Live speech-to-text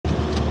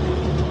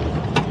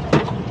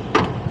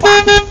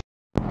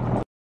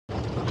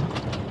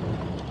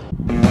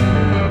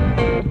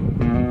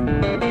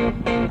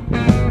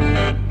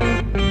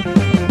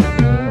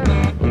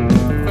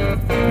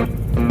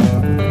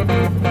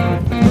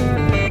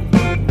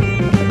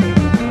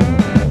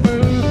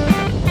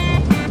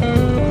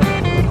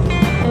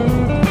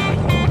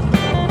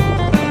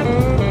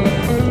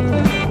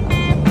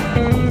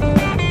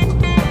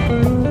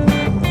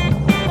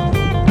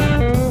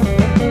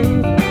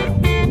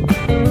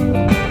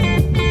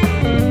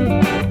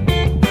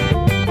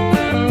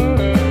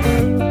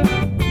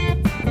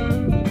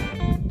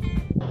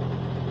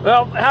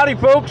Well, howdy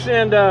folks,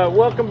 and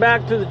welcome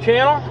back to the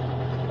channel.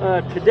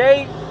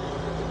 Today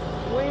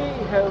we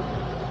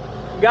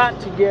have got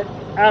to get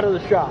out of the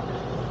shop.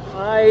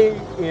 I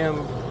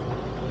am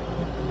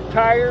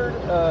tired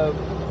of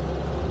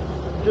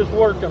just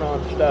working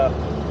on stuff.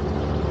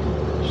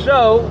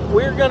 So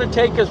we're going to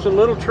take us a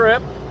little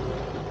trip,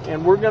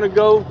 and we're going to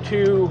go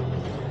to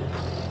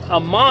a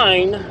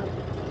mine,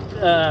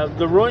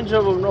 the ruins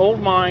of an old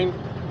mine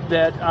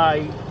that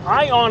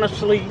I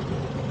honestly,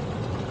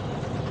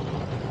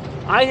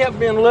 I have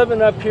been living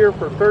up here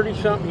for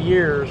 30-something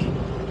years,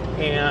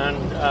 and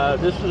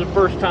this is the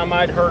first time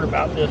I'd heard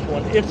about this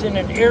one. It's in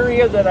an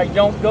area that I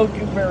don't go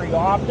to very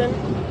often,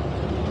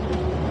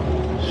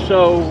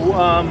 so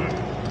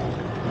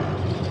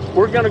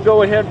we're going to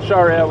go ahead.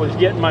 Sorry, I was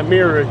getting my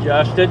mirror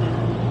adjusted.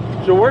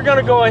 So we're going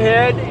to go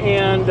ahead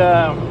and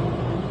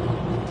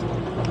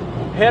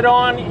head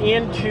on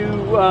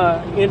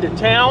into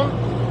town,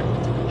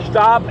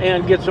 stop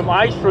and get some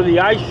ice for the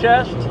ice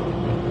chest,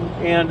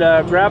 and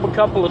grab a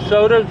couple of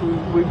sodas.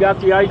 We've got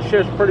the ice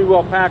chest pretty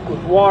well packed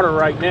with water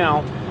right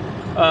now,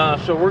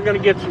 so we're going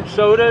to get some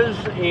sodas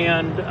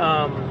and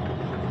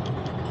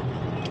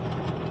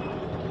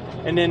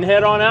then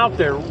head on out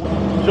there.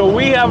 So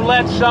we have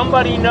let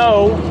somebody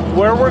know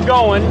where we're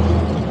going,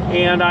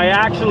 and I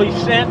actually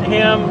sent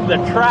him the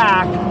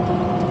track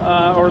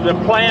or the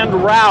planned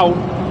route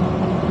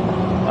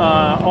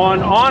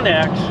on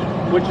Onyx,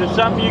 which is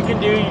something you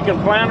can do. You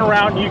can plan a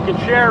route and you can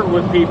share it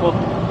with people.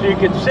 So you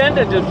can send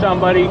it to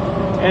somebody,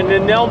 and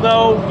then they'll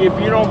know if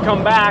you don't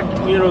come back,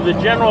 you know, the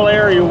general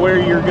area where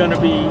you're going to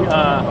be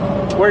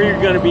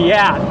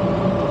at.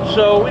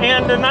 So,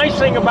 and the nice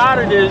thing about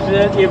it is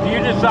that if you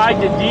decide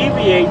to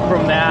deviate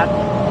from that,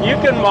 you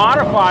can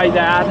modify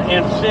that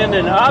and send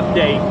an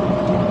update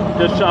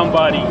to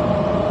somebody.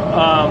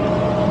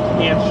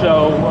 And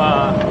so,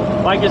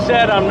 like I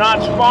said, I'm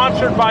not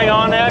sponsored by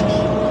Onyx.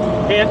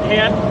 Hint,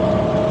 hint.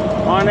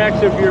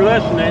 Onyx, if you're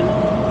listening,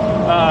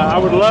 I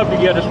would love to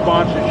get a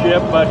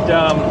sponsorship, but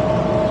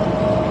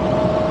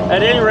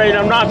at any rate,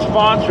 I'm not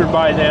sponsored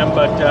by them.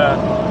 But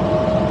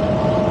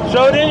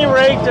so at any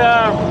rate,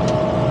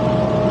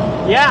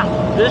 yeah,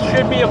 this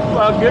should be a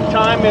good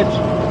time.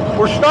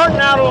 We're starting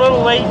out a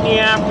little late in the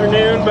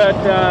afternoon, but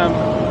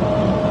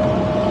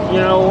you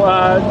know,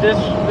 this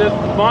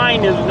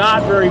mine is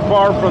not very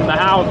far from the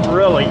house,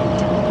 really.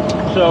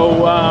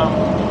 So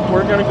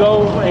we're going to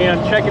go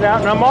and check it out,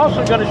 and I'm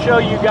also going to show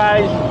you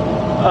guys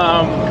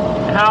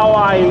how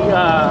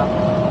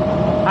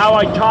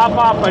I top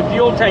off my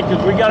fuel tank,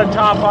 because we got to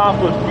top off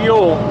with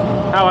fuel.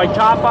 How I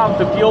top off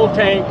the fuel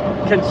tank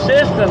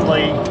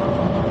consistently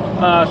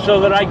so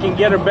that I can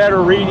get a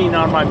better reading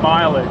on my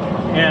mileage,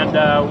 and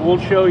we'll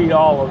show you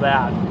all of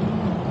that.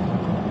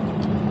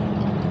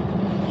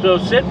 So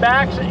sit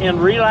back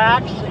and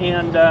relax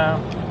and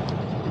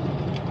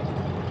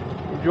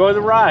enjoy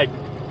the ride.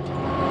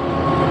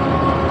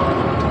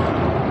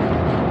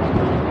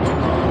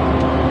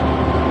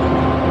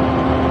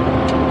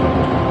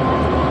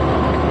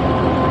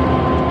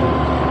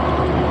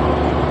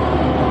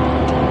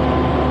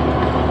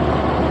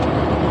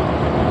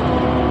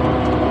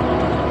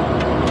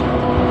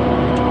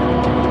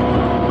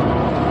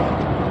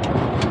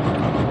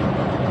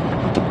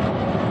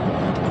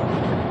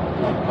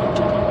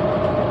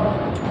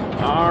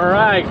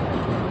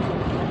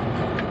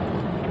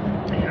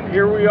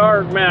 Here we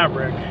are at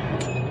Maverick.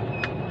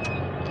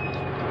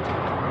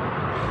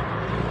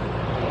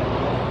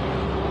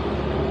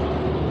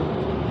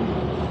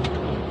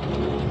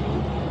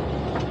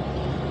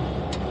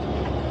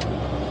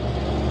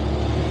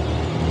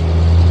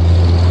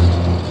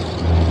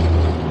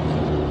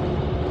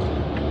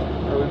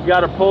 We've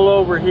got to pull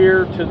over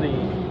here to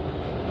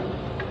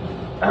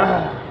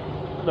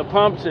the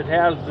pumps that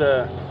has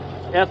the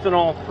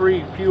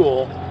ethanol-free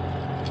fuel.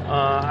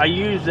 I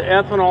use the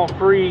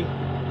ethanol-free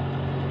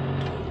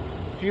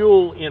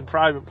fuel in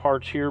Private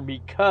Parts here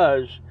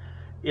because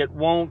it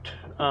won't,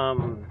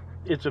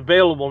 it's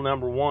available,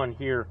 number one,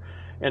 here,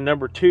 and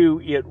number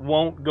two, it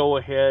won't go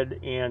ahead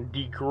and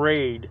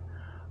degrade,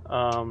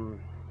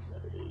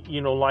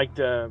 you know, like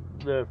the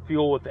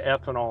fuel with the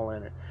ethanol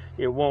in it.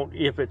 It won't.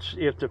 If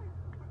the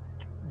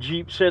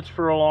Jeep sits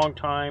for a long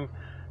time,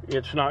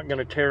 it's not going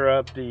to tear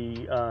up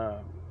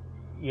the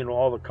you know,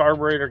 all the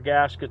carburetor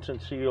gaskets and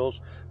seals,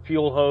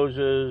 fuel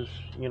hoses,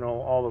 you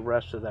know, all the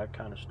rest of that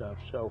kind of stuff.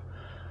 So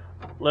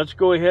let's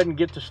go ahead and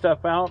get the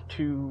stuff out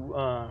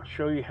to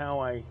show you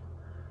how I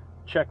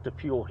check the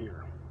fuel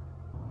here.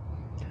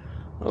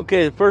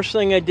 Okay, the first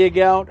thing I dig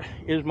out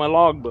is my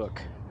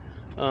logbook.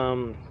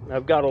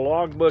 I've got a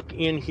logbook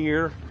in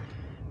here,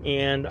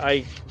 and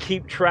I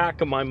keep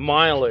track of my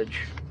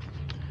mileage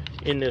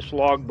in this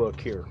logbook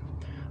here.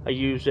 I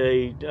use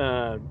a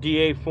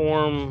DA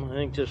form. I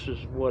think this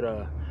is what,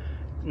 a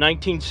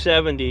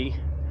 1970.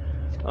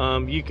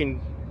 You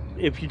can,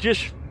 if you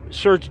just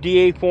search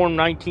DA form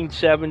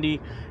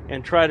 1970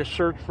 and try to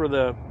search for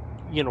the,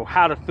 you know,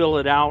 how to fill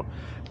it out.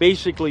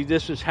 Basically,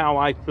 this is how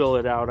I fill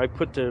it out. I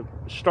put the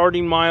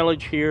starting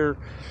mileage here,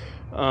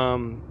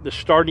 the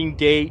starting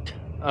date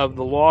of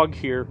the log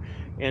here,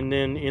 and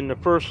then in the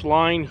first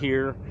line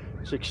here,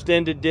 it's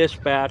extended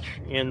dispatch,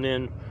 and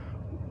then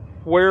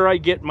where I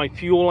get my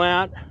fuel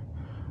at,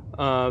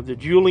 the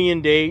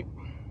Julian date,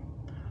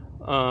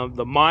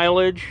 the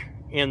mileage,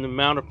 and the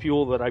amount of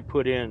fuel that I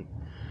put in.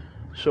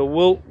 So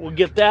we'll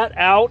get that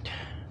out,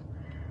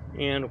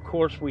 and of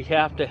course we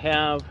have to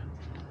have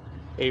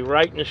a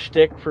right and a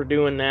stick for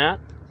doing that.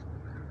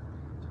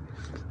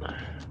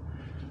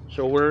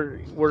 So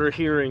we're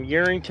here in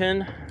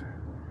Yerington.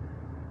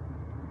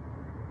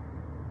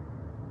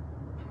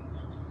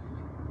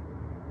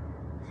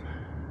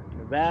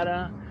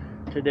 Nevada.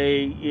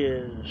 Today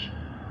is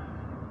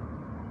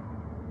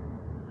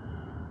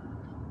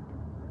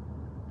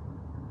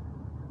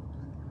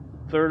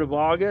third of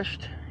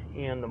August,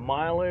 and the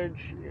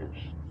mileage is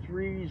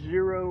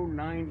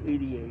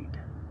 30988.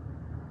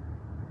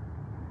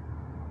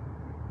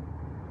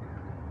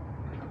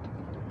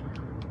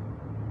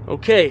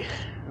 Okay,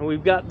 and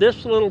we've got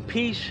this little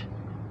piece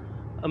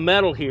of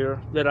metal here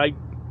that I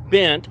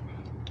bent,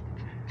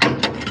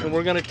 and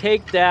we're going to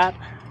take that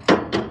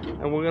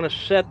and we're going to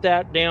set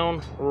that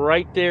down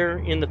right there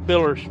in the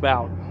filler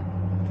spout.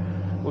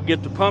 We'll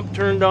get the pump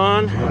turned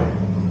on,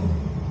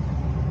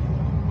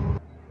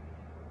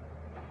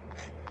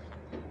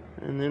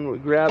 and then we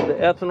grab the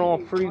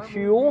ethanol-free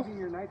fuel,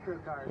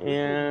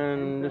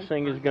 and this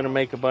thing is going to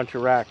make a bunch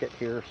of racket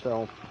here.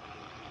 So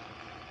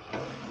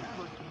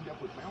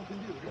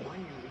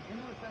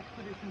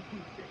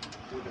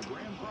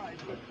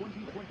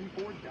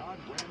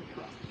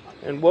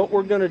and what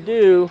we're going to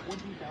do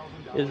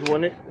is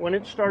when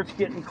it starts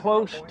getting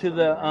close to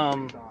the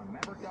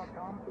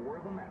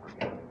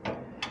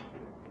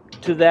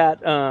to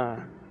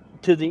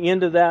the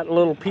end of that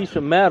little piece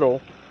of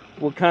metal,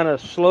 we'll kind of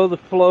slow the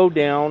flow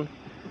down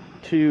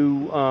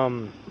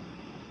to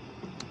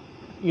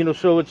you know,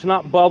 so it's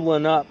not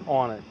bubbling up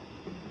on it.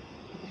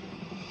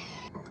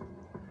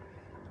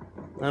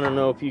 I don't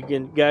know if you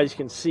guys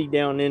can see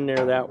down in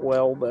there that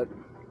well, but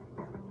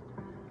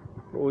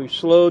we've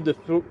slowed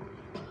the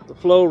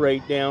flow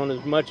rate down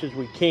as much as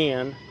we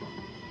can.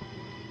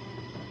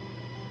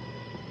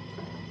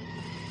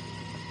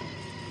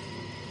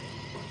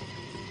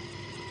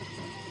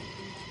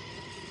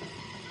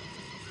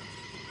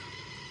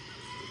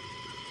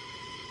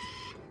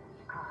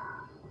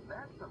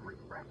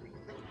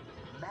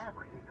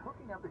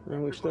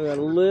 And we still got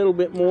a little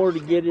bit more to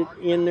get it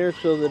in there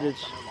so that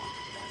it's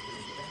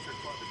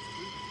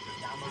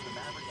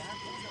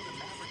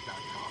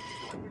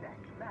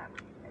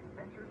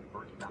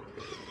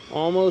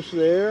almost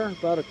there,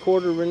 about a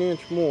quarter of an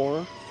inch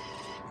more.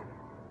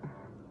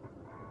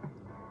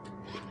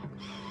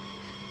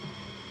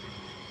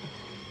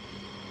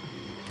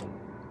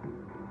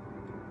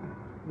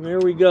 And there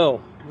we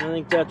go. I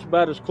think that's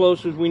about as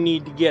close as we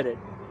need to get it.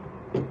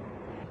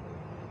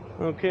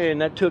 Okay,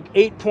 and that took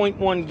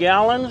 8.1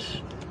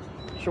 gallons.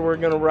 So we're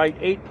going to write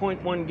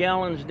 8.1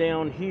 gallons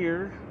down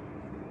here.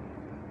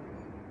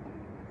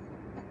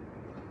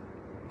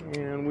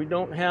 And we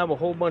don't have a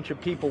whole bunch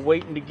of people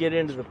waiting to get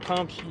into the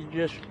pumps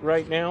just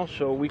right now,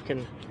 so we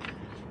can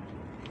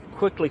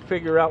quickly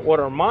figure out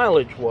what our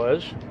mileage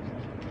was.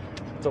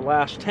 The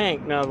last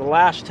tank. Now, the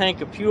last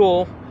tank of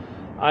fuel,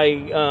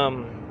 I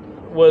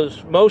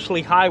was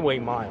mostly highway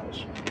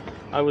miles.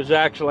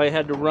 I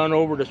had to run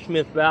over to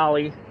Smith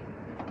Valley,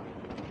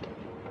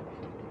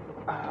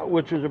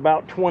 which is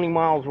about 20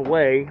 miles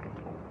away,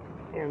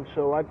 and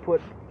so I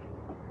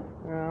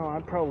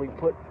probably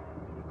put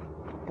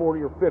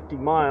 40 or 50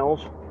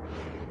 miles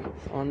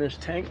on this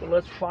tank. But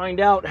let's find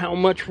out how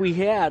much we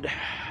had.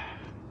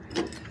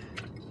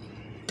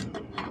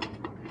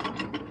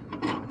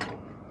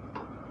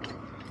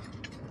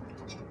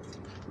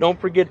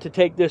 Don't forget to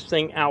take this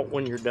thing out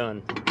when you're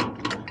done.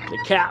 The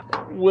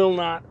cap will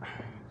not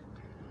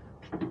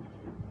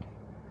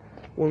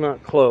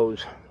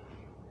close.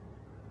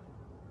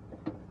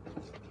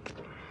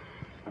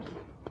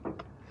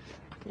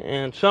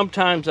 And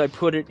sometimes I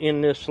put it in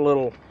this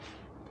little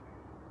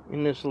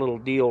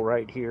deal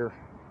right here.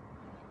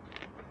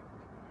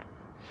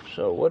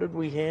 So what did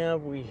we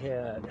have? We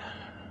had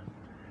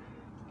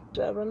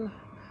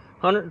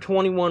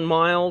 121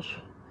 miles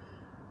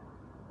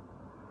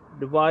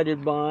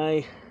divided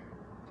by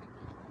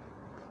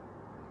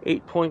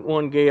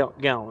 8.1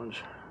 gallons.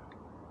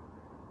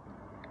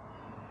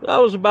 That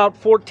was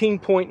about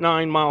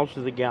 14.9 miles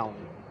to the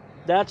gallon.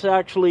 That's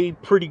actually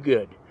pretty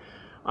good.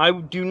 I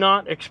do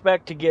not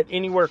expect to get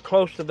anywhere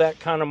close to that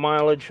kind of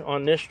mileage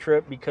on this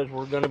trip because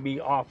we're going to be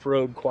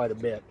off-road quite a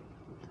bit.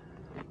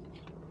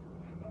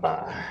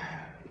 I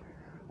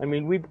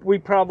mean, we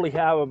probably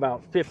have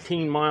about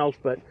 15 miles,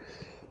 but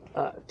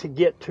to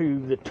get to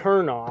the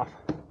turnoff.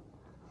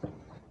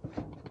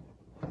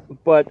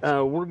 But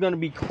we're going to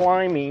be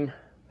climbing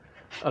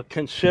a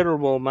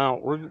considerable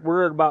amount.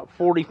 We're at about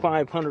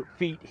 4,500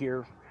 feet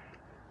here.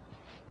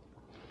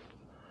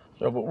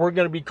 So, but we're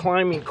going to be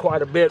climbing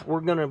quite a bit.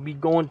 We're going to be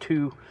going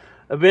to,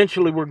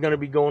 eventually we're going to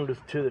be going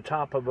to the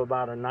top of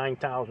about a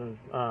 9,000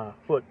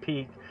 foot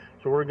peak.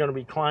 So we're going to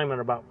be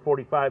climbing about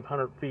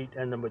 4,500 feet,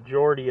 and the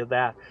majority of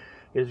that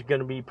is going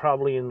to be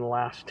probably in the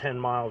last 10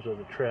 miles of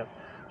the trip.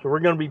 So we're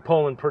going to be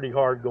pulling pretty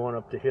hard going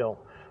up the hill.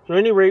 So at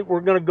any rate,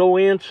 we're going to go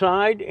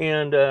inside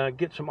and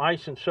get some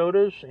ice and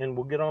sodas, and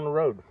we'll get on the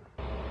road.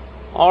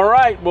 All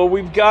right, well,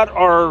 we've got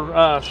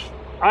our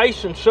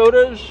ice and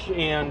sodas,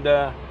 and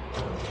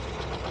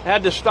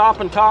had to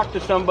stop and talk to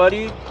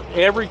somebody.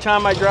 Every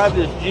time I drive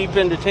this Jeep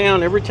into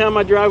town, every time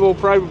I drive old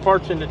Pvt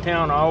Parts into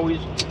town, I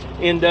always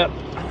end up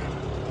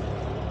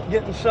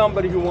getting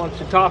somebody who wants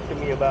to talk to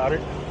me about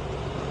it.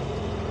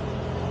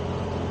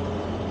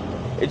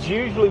 It's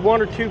usually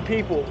one or two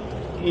people.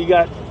 You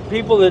got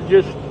people that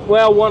just,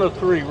 well, one of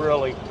three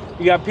really.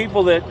 You got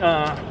people that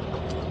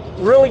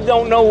really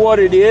don't know what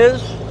it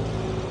is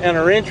and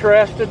are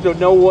interested to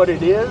know what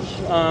it is.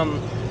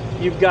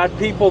 You've got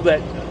people that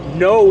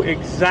know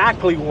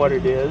exactly what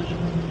it is,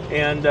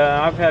 and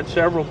I've had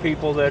several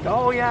people that,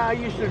 oh yeah, I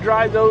used to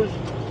drive those.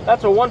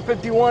 That's a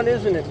 151,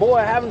 isn't it? Boy,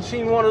 I haven't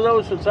seen one of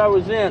those since I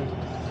was in.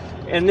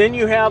 And then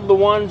you have the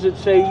ones that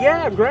say,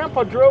 yeah,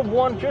 Grandpa drove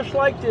one just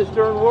like this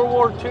during World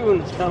War II,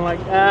 and it's kind of like,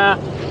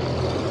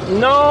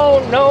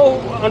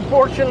 no,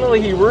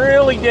 unfortunately he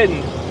really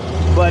didn't.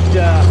 But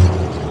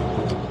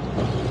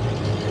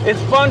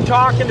it's fun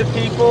talking to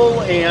people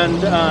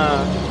and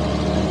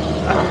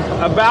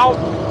about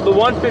the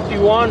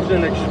 151s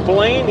and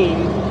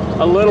explaining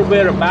a little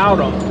bit about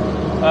them,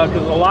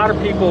 because a lot of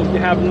people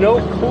have no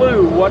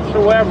clue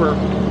whatsoever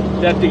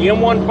that the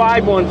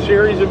M151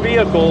 series of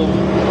vehicles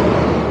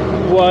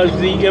was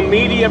the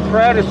immediate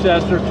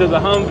predecessor to the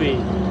Humvee.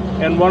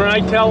 And when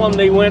I tell them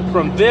they went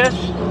from this,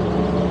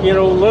 you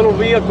know, little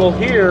vehicle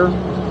here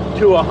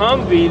to a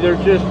Humvee, they're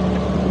just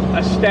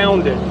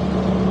astounded.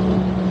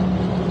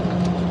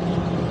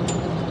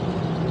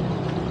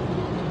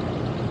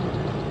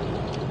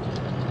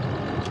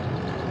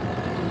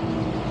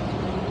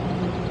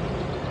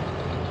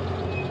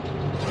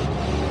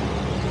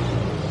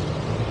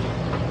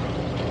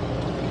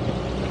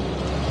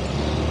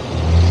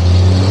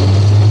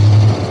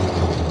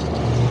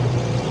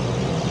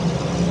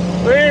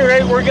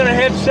 We're going to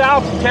head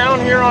south of town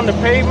here on the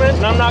pavement,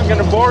 and I'm not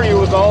going to bore you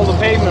with all the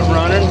pavement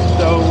running,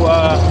 so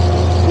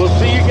we'll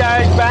see you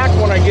guys back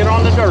when I get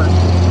on the dirt.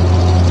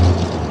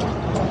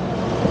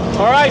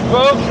 Alright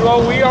folks,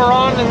 well, we are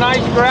on the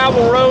nice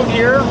gravel road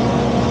here,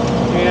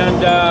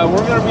 and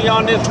we're going to be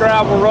on this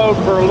gravel road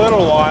for a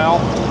little while.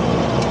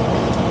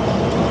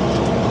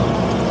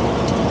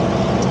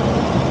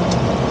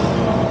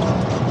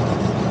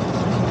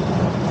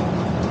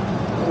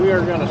 We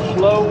are going to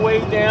slow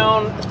way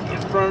down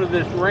front of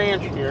this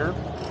ranch here,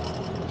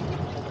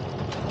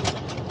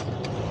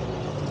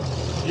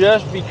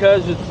 just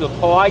because it's the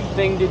polite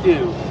thing to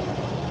do.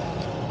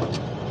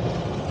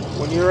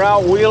 When you're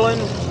out wheeling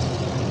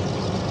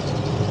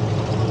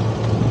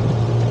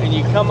and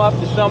you come up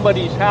to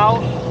somebody's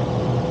house,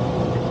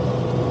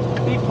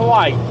 be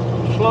polite,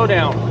 slow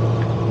down.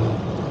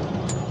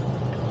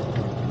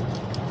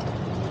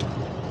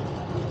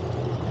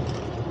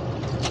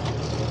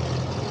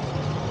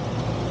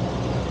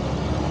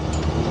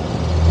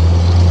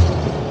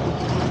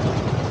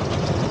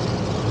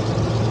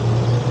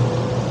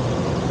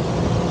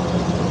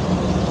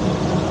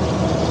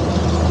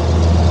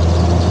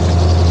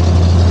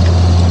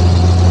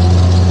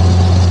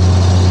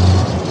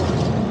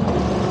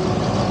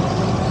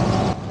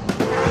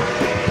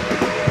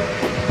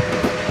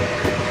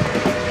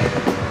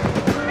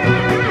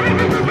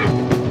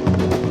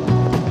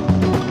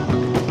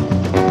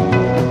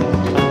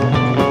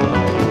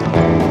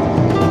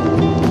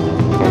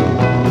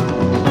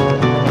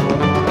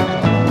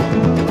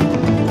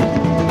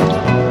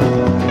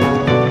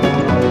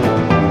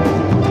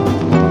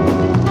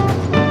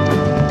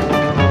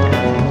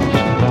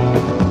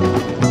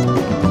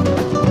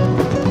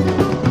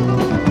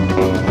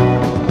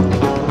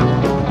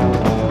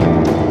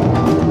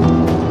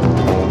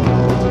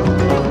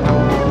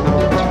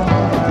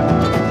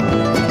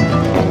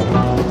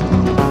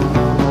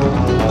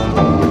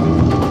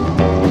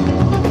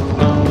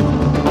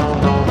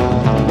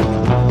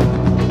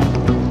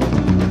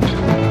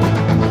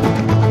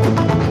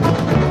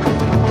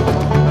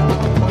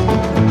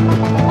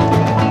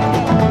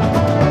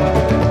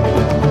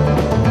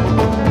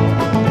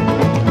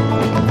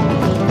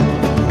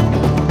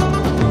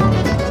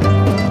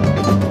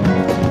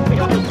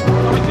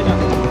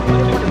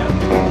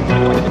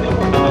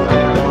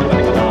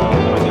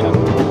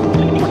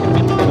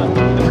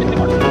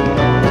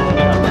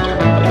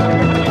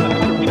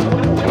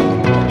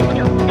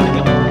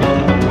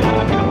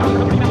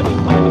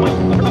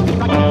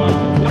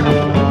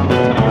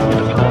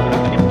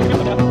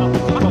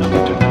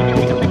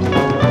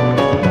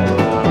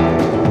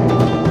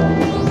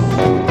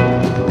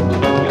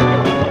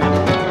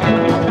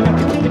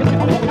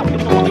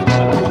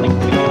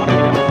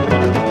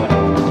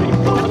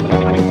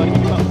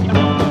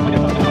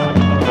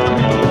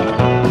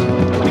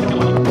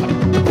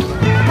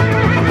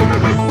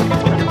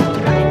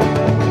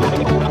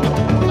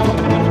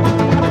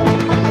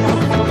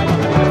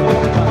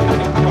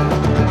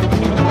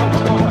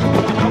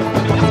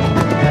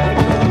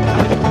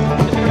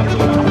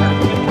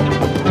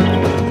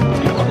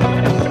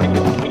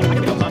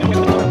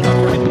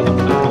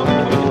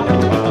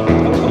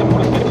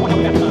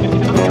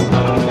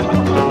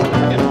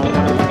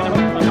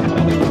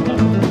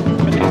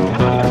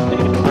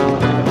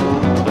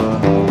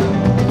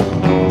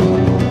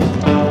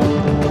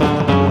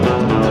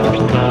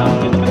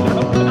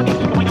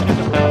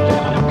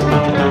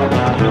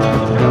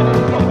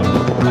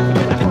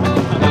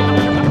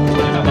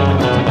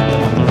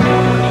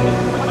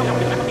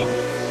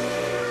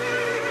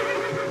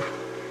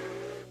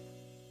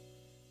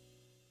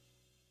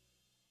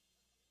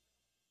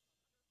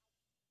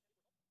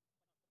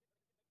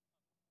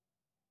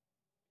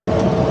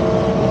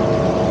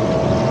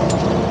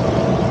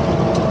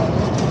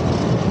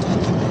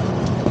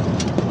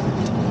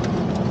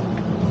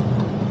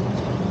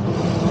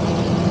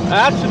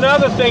 That's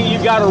another thing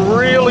you got to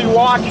really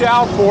watch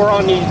out for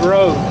on these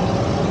roads,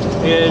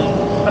 is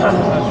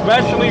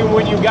especially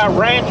when you've got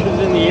ranches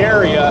in the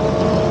area,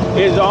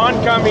 is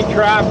oncoming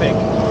traffic.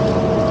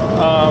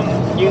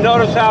 You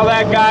notice how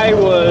that guy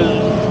was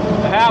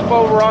half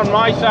over on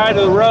my side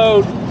of the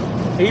road.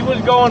 He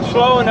was going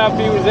slow enough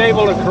he was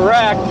able to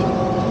correct,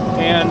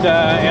 and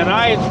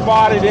I had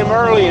spotted him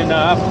early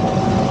enough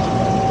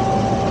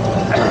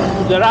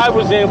that I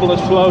was able to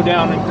slow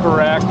down and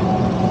correct.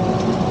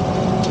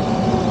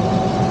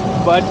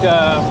 But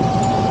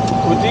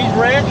with these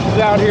ranches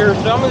out here,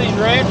 some of these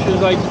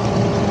ranches, like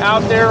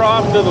out there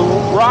off to the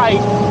right,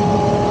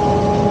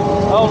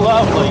 oh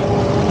lovely.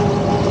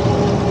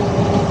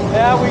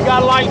 Yeah, we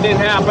got lightning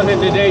happening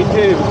today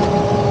too.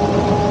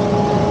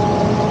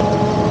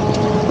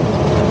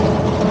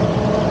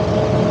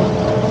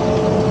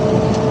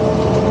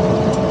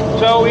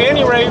 So at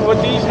any rate,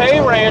 with these hay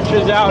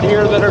ranches out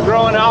here that are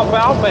growing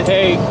alfalfa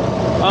hay,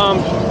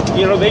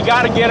 you know, they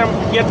got to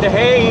get the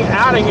hay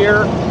out of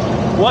here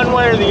one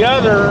way or the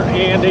other,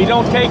 and they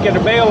don't take it a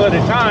bale at a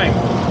time.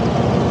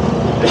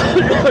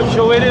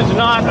 So it is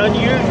not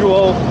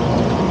unusual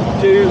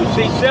to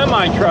see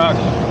semi-trucks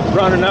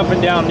running up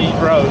and down these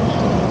roads.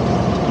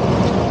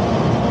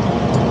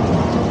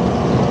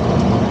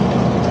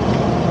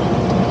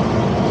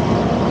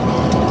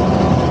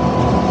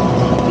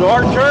 So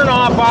our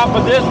turnoff off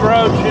of this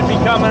road should be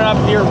coming up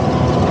here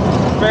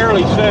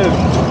fairly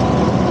soon.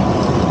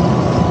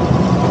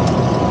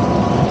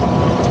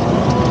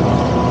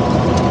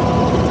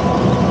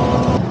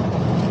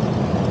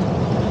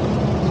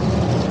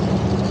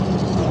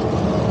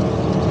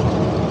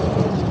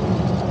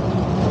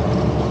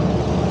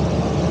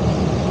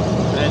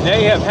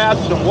 They have had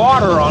some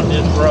water on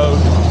this road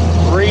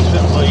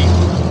recently.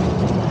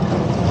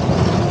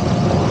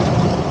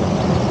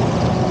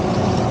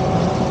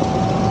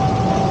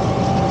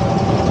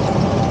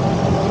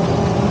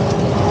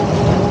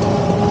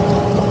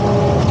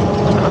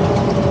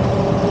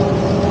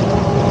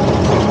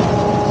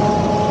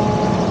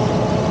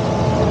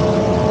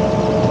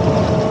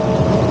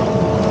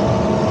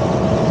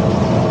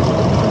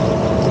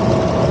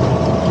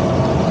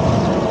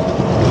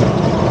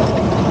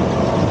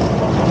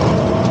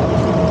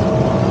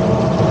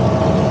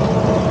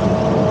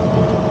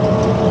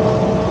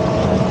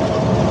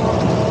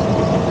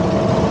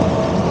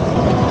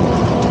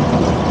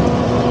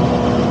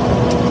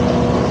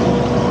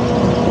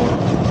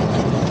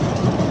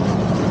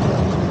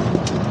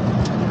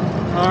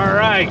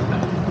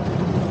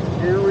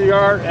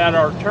 At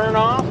our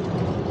turnoff,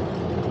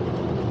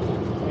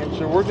 and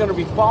so we're going to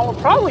be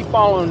probably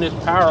following this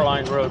power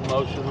line road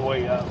most of the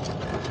way up.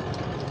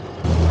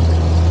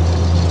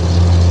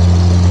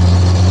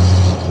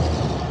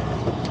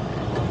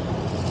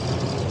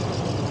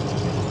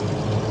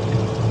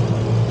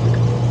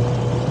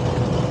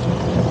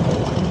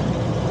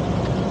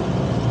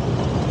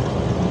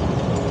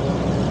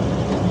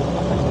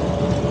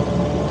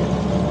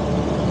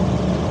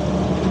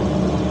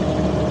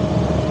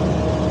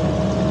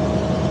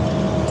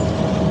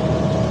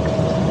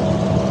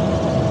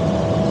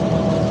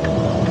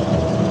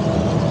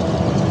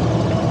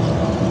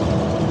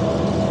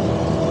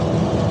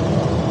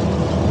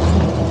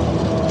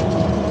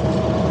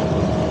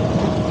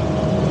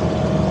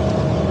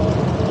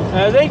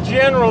 They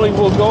generally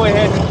will go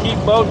ahead and keep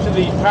most of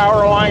these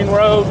power line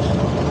roads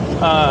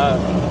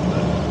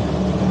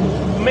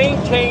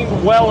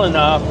maintained well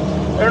enough.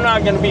 They're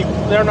not going to be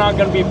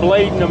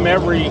blading them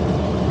every,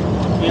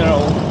 you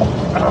know,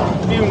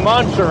 few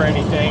months or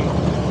anything,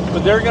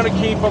 but they're going to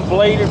keep them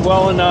bladed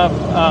well enough,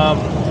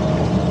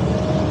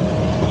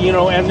 you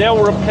know, and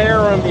they'll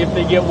repair them if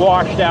they get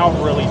washed out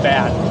really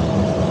bad,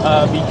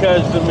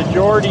 because the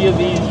majority of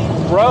these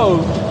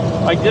roads,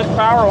 like this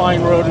power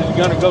line road, is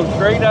going to go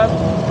straight up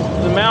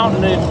the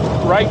mountain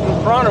right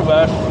in front of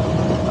us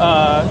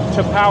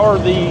to power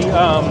the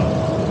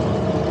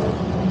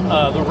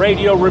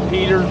radio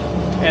repeaters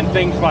and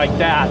things like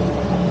that.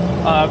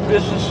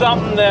 This is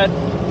something that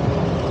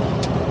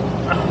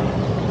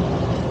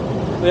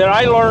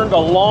I learned a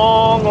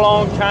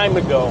long time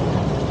ago.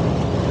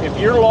 If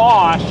you're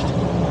lost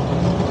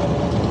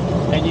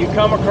and you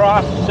come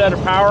across a set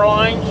of power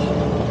lines,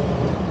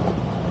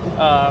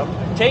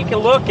 take a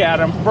look at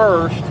them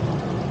first,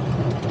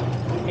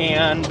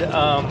 and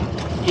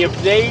if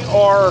they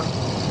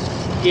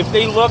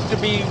look to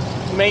be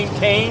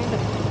maintained,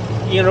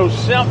 you know,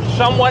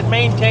 somewhat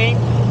maintained,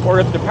 or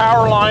if the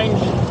power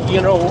lines,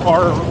 you know,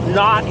 are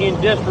not in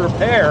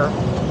disrepair,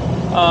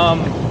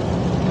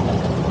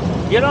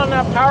 get on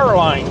that power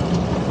line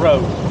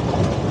road,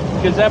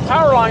 because that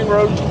power line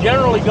road is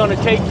generally going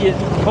to take you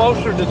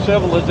closer to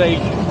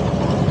civilization.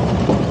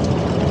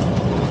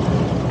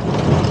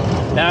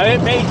 Now,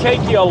 it may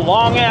take you a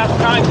long ass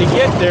time to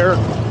get there,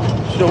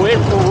 so it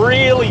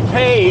really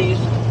pays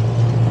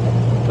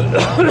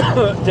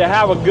to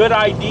have a good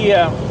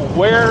idea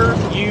where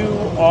you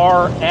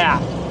are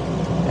at.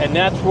 And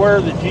that's where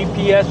the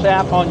GPS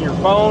app on your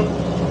phone,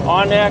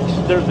 Onyx,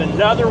 there's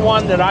another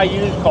one that I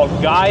use called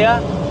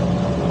Gaia,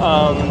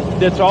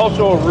 that's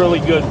also a really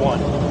good one.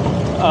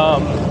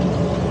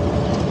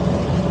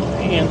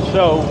 And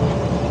so,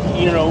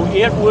 you know,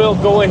 it will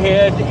go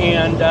ahead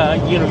and,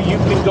 you know, you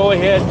can go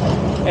ahead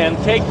and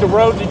take the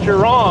road that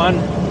you're on,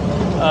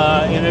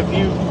 and if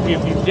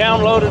you've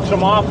downloaded some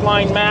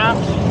offline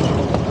maps,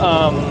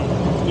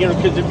 you know,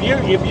 because if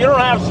you don't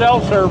have cell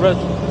service,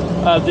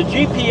 the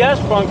GPS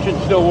function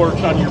still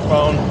works on your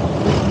phone,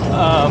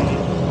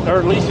 or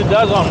at least it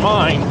does on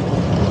mine.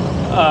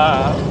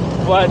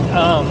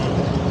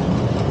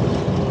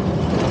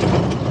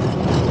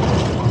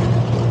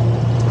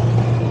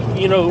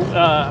 You know,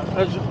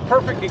 as a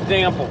perfect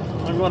example,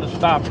 I'm going to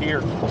stop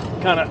here.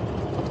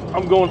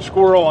 I'm going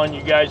squirrel on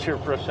you guys here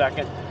for a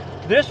second.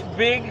 This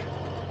big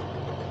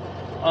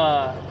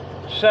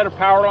set of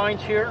power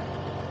lines here,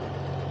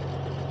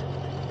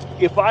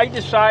 if I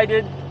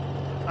decided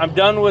I'm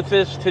done with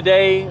this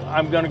today,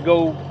 I'm going to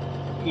go,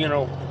 you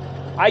know,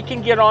 I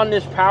can get on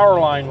this power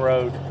line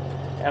road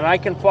and I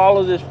can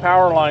follow this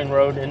power line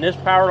road, and this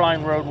power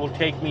line road will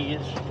take me,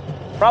 it's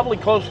probably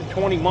close to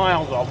 20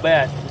 miles, I'll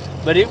bet,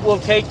 but it will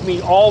take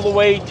me all the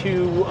way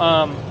to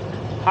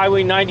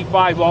Highway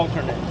 95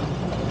 alternate,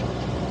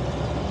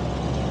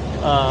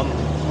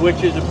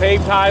 which is a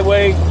paved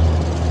highway.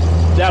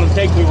 That'll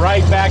take me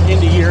right back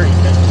into Erie.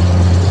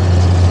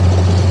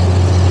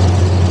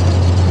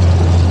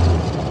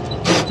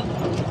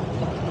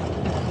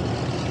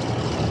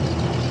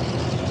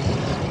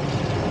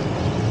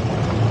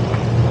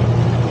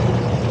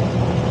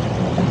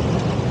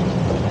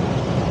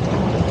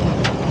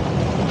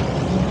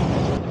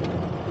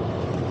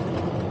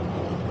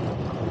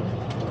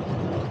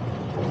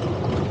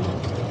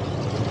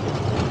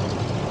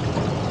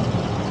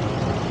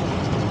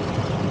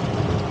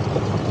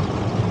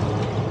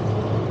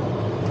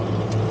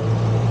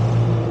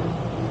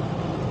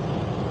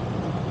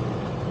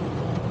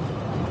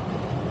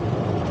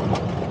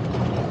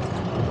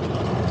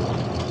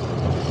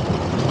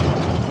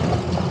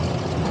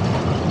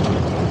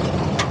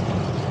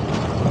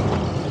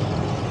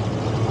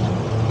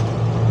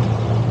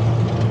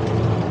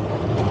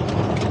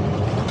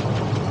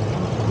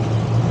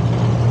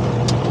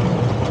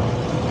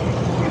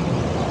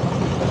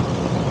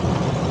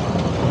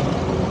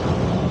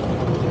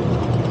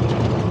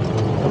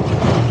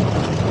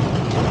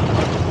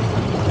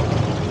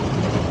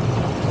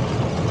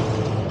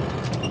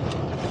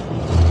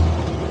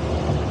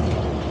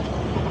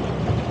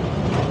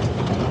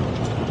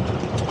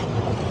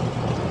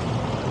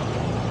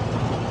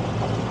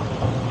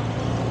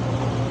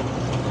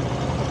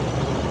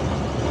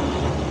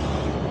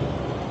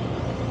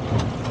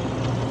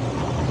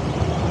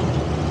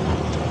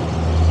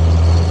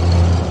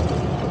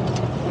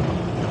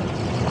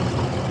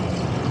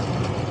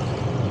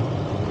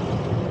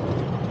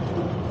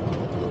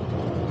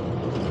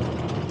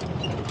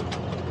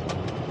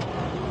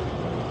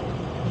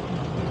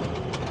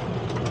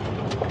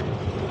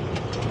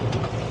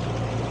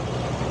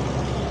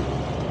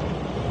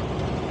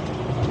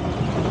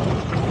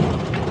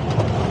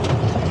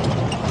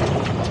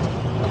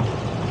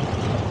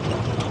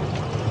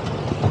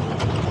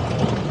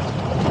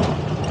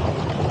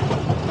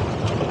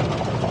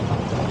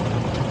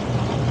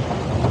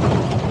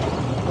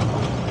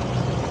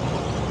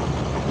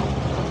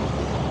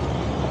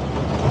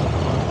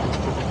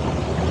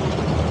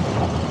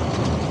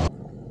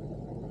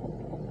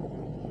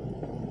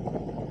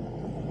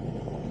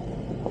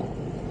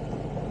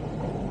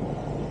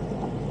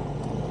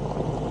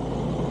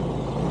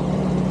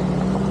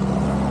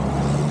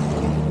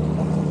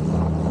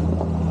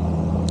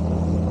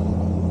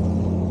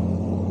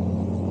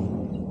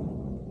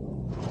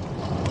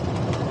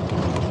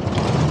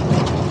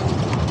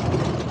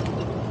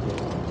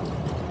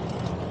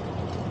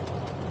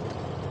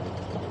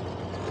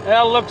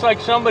 Well, it looks like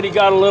somebody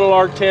got a little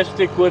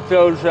artistic with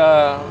those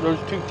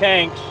two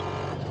tanks.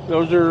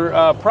 Those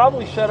are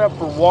probably set up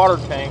for water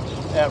tanks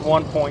at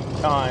one point in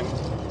time.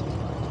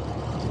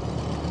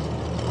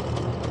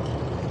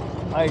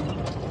 I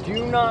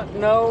do not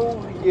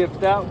know if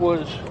that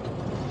was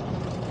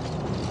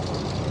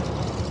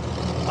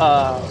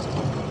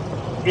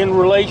in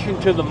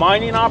relation to the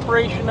mining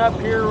operation up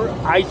here.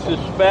 I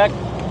suspect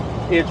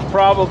it's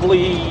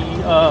probably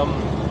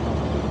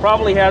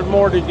has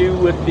more to do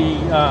with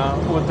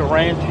the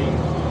ranching.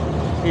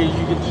 As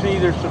you can see,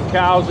 there's some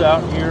cows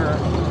out here.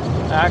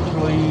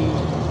 Actually,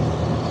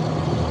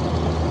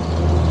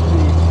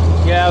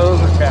 yeah,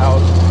 those are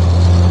cows.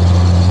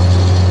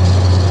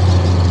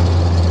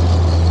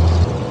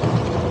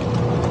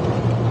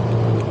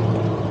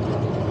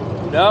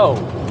 No,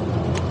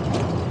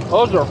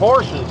 those are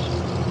horses.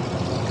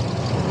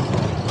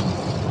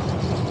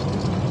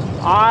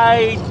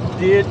 I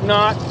did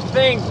not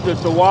think that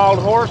the wild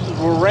horses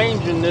were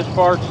ranging this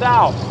far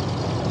south.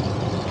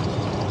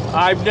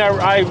 I've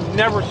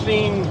never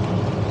seen,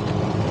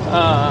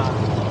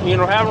 you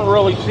know, haven't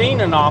really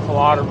seen an awful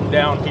lot of them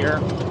down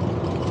here.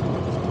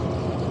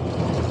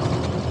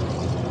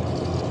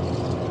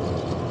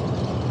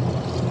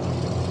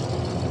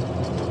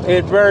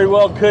 It very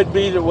well could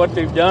be that what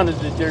they've done is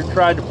that they're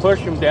trying to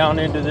push them down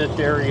into this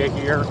area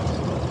here.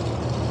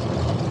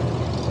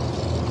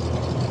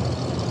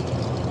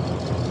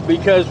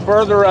 because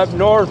further up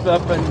north,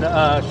 up in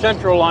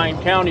Central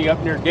Lyon County,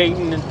 up near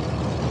Dayton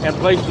and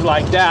places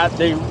like that,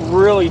 they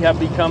really have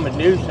become a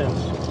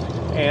nuisance.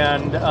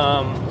 And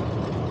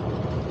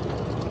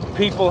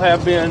people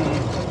have been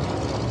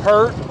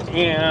hurt,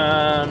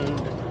 and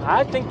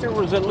I think there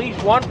was at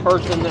least one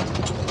person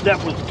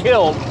that was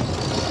killed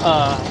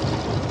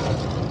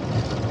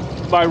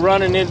by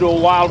running into a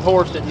wild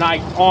horse at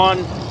night on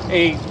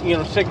a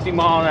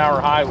 60-mile-an-hour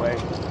highway.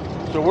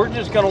 So we're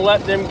just going to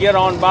let them get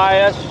on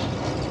by us.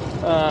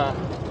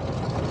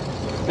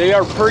 They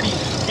are pretty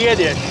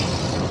skittish,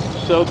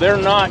 so they're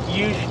not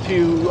used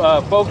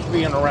to folks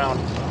being around.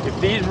 If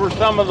these were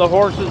some of the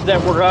horses that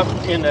were up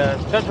in the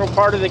central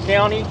part of the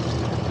county,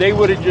 they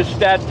would have just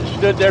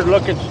stood there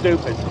looking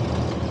stupid.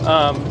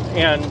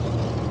 And,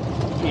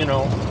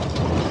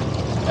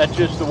 that's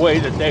just the way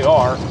that they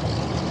are.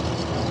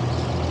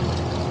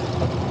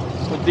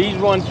 But these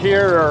ones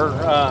here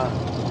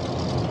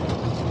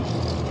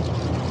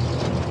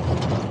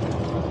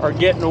are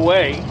getting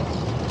away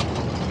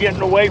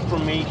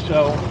from me,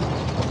 so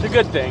it's a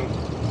good thing.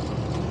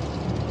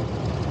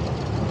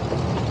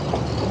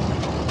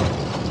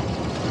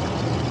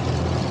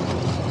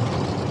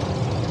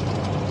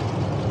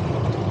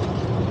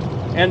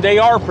 And they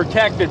are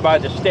protected by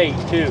the state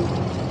too,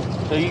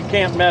 so you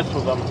can't mess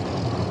with them.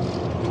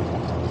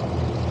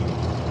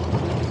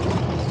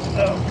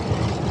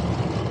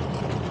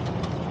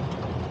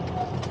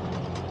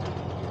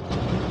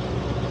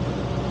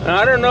 Now,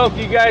 I don't know if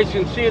you guys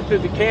can see it through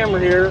the camera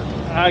here.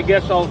 I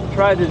guess I'll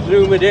try to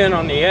zoom it in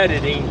on the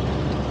editing.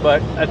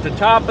 But at the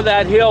top of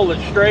that hill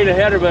that's straight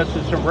ahead of us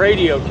is some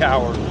radio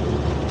towers.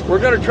 We're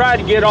going to try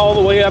to get all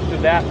the way up to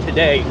that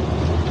today.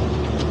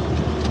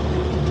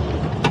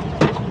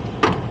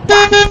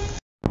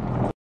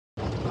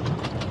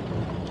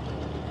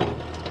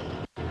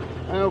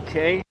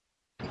 Okay.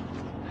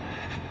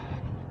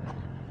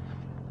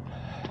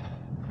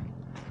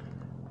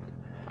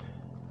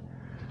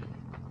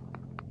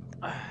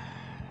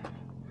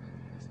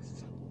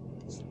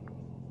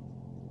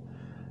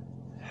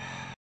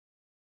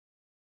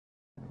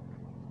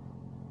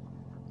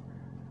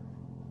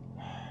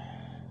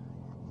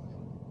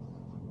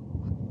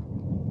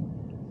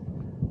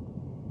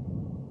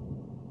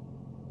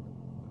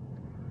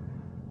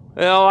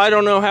 Well, I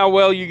don't know how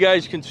well you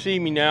guys can see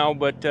me now,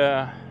 but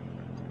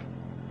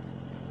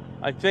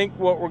I think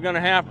what we're going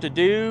to have to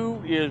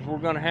do is we're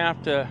going to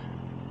have to,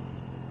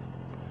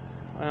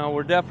 well,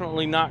 we're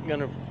definitely not going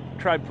to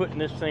try putting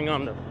this thing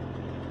on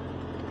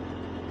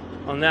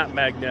that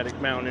magnetic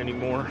mount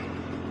anymore.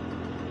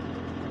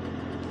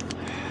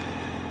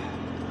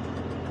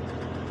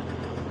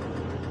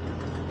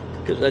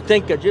 Because I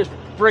think I just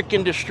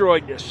frickin'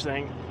 destroyed this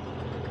thing.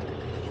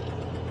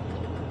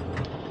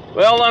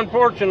 Well,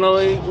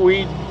 unfortunately,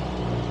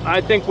 I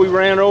think we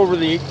ran over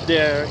the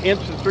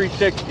Instant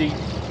 360.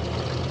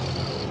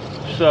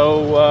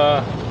 So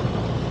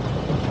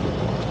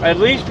at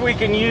least we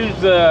can use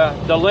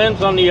the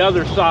lens on the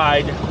other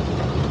side.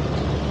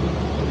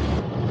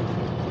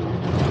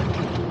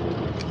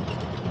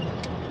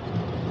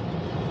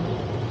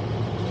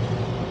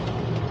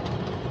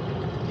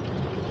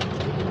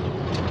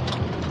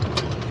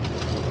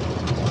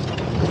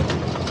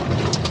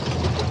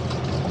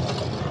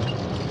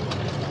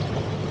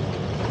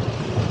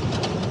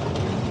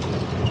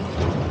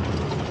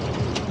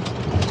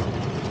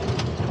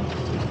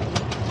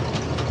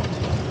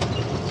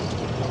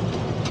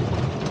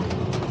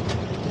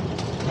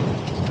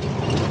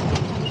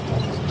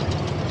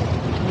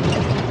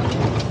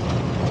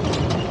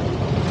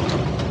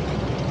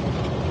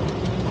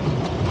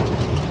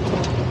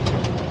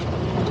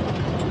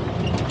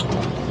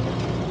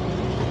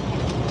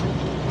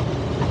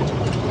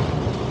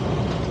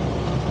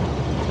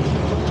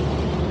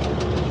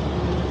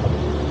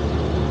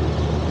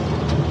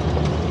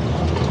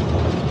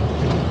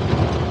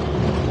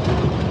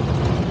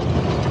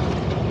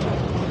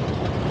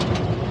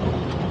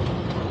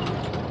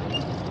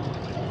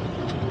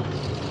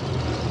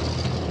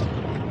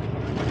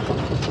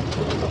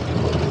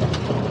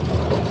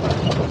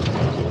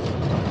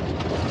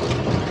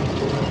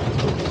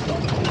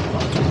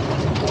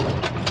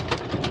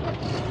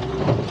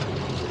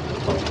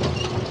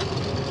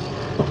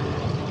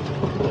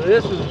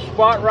 This is a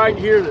spot right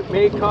here that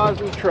may cause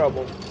me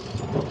trouble.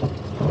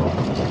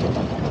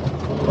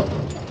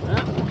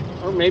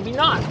 Or maybe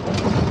not.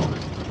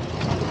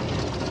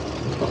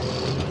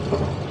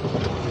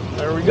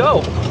 There we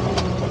go.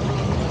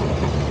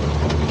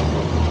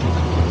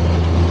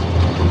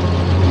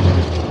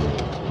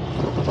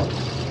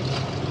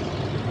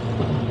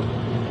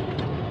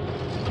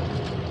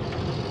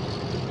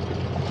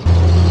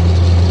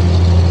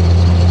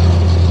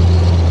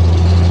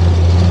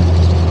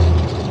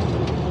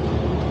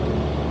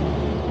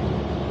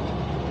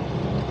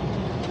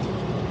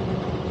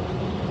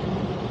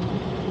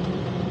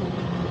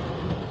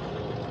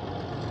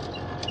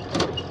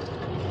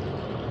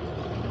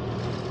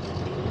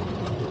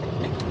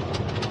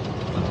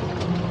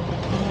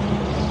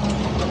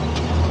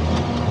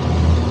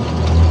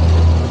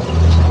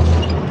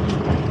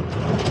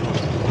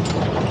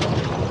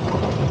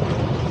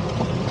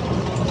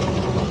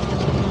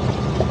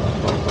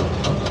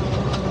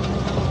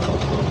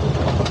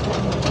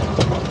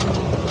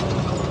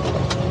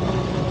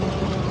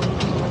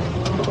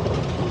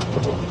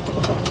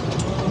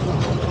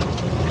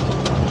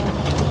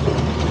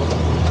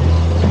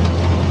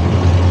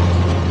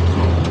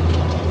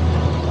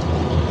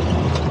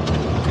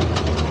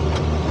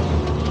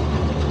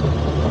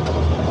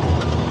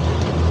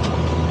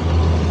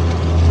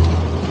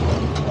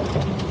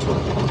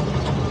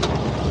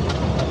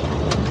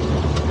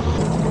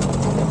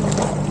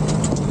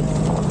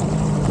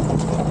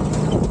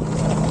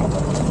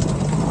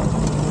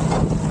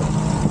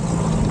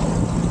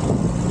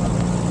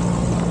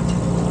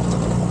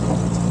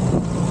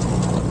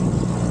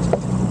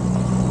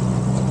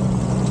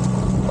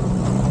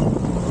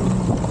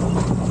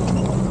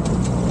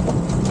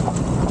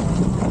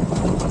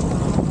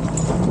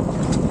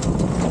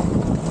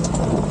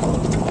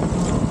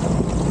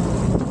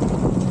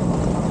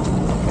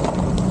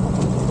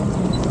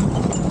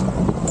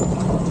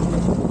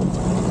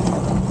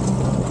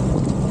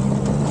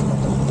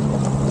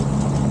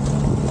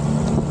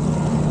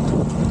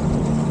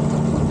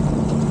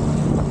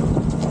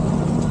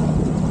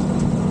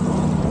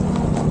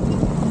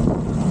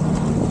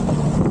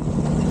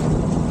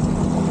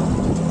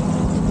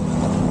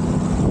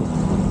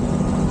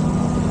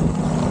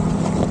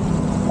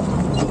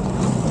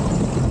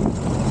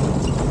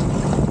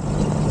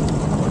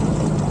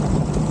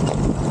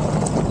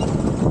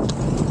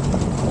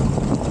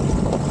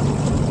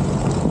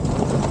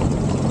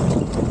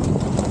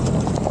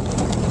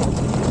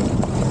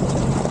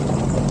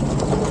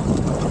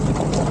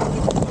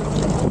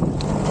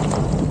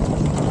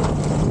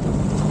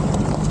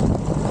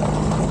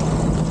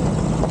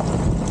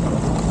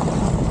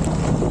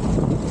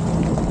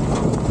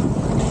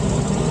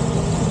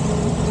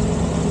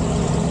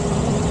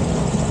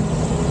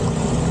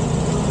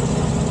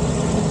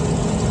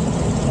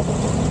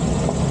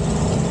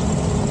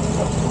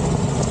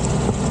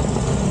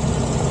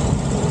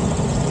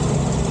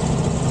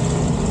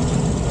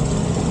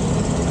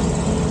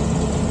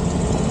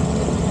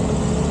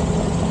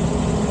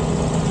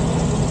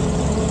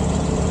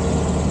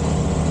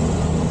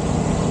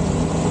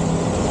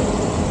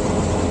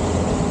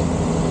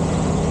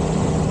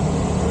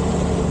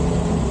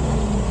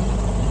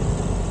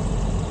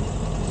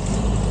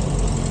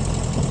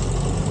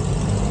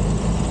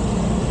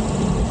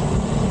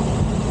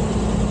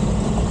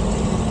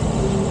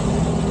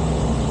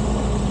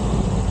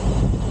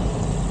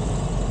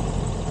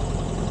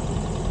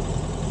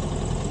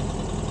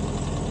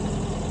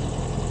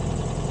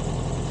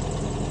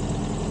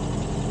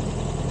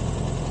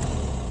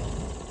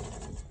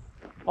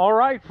 All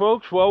right,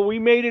 folks. Well, we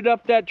made it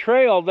up that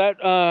trail.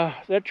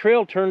 That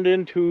trail turned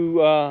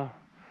into a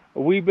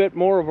wee bit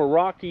more of a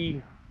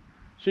rocky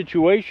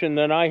situation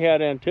than I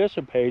had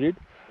anticipated.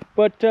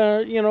 But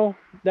you know,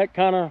 it's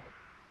kind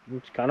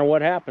of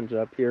what happens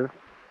up here.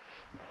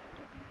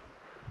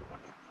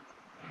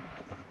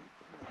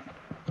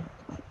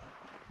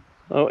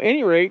 At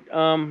any rate,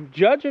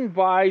 judging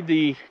by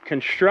the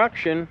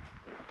construction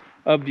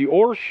of the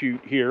ore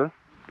chute here,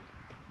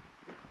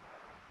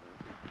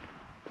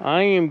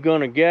 I am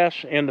going to guess,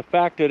 and the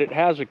fact that it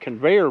has a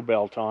conveyor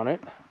belt on it,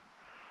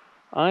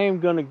 I am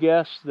going to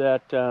guess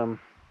that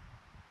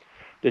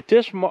that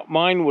this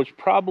mine was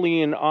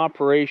probably in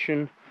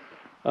operation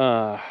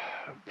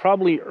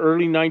probably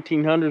early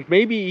 1900s,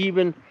 maybe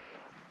even,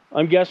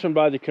 I'm guessing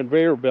by the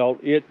conveyor belt,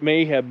 it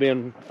may have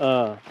been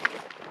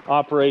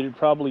operated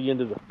probably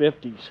into the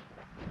 50s.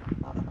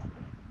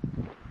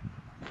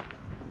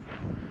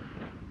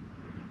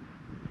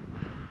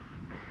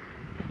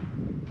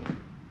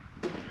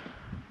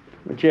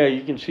 But yeah,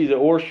 you can see the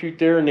ore chute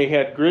there, and they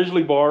had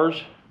grizzly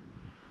bars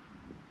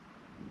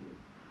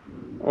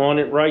on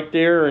it right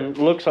there, and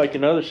it looks like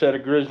another set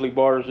of grizzly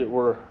bars that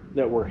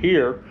were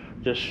here.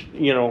 Just,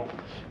 you know,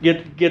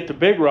 get the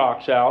big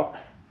rocks out,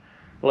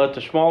 let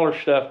the smaller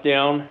stuff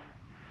down,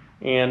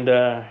 and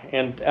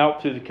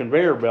out through the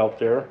conveyor belt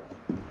there.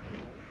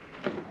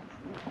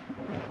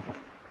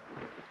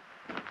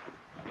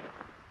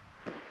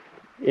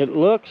 It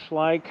looks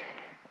like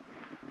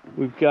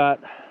we've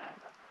got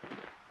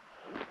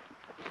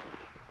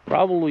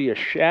probably a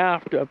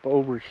shaft up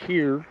over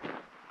here.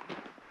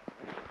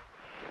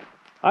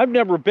 I've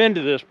never been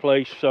to this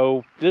place,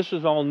 so this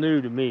is all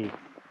new to me.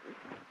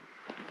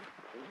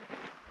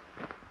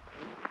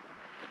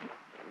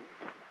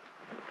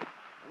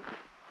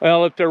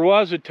 Well, if there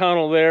was a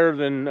tunnel there,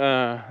 then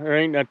there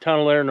ain't a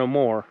tunnel there no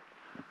more.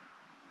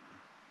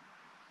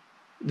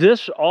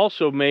 This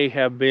also may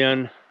have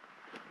been,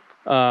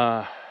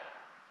 yeah,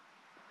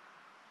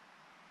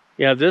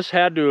 this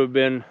had to have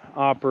been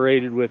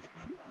operated with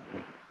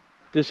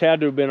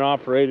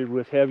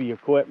heavy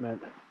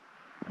equipment,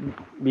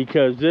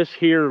 because this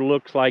here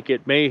looks like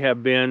it may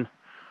have been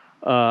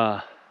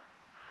either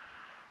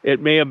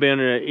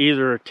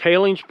a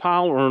tailings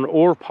pile or an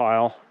ore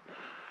pile.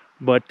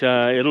 But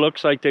it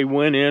looks like they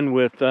went in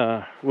with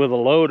a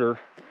loader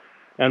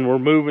and were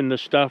moving the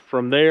stuff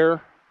from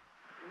there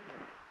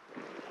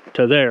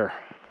to there.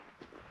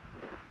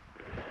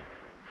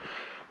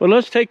 Well,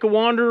 let's take a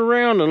wander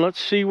around and let's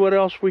see what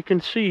else we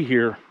can see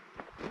here.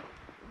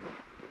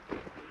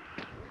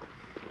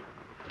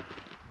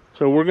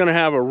 So we're going to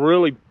have a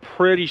really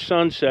pretty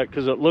sunset,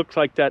 because it looks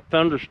like that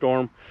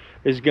thunderstorm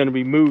is going to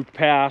be moved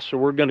past. So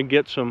we're going to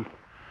get some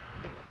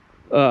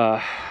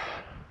a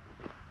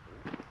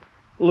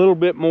little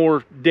bit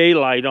more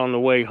daylight on the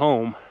way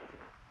home.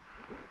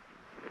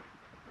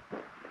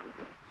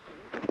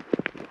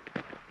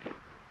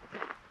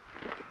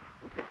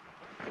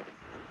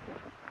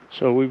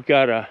 So we've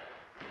got a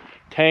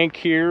tank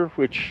here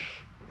which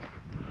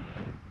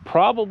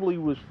probably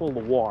was full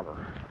of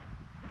water.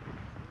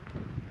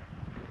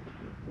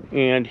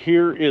 And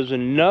here is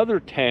another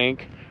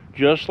tank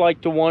just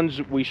like the ones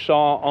that we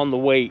saw on the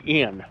way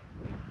in.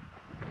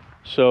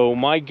 So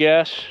my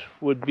guess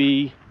would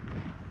be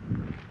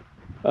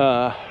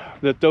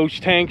that those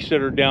tanks that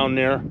are down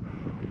there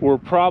were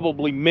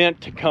probably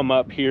meant to come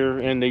up here,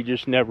 and they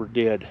just never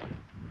did.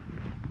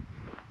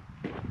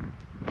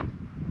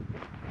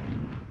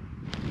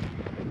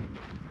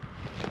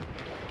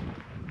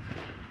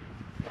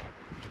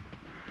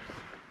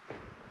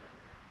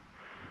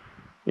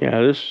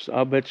 Yeah,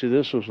 I'll bet you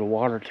this was a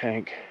water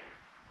tank.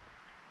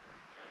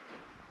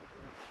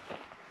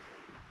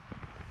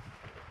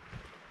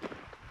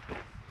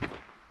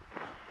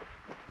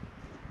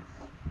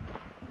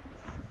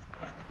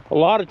 A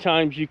lot of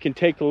times you can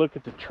take a look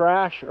at the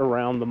trash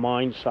around the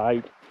mine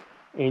site,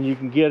 and you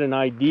can get an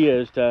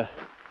idea as to,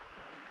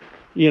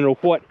 you know,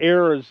 what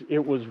eras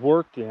it was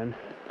worked in.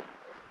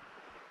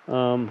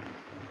 You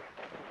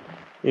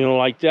know,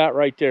 like that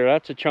right there,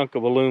 that's a chunk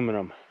of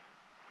aluminum.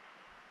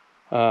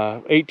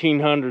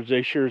 1800s,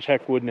 they sure as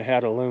heck wouldn't have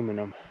had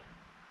aluminum.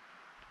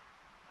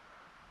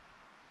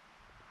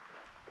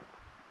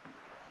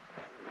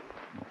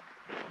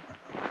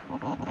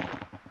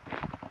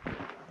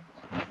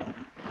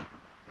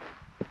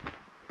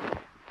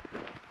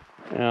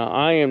 Now,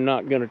 I am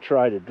not going to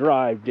try to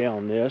drive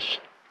down this.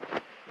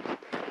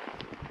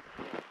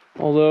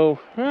 Although,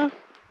 I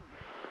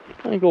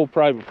think old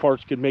Pvt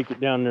Parts could make it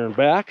down there and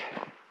back.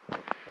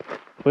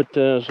 But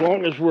as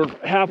long as we're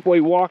halfway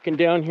walking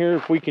down here,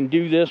 if we can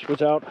do this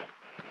without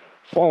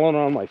falling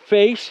on my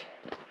face,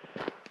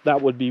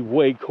 that would be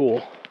way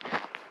cool.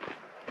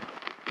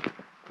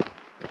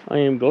 I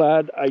am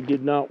glad I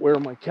did not wear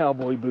my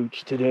cowboy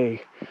boots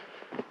today.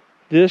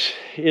 This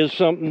is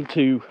something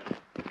to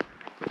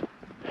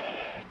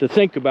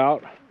think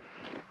about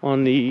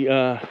on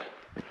the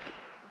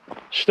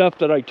stuff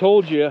that I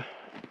told you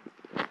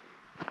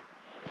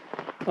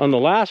on the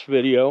last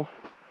video.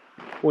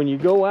 When you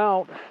go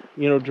out,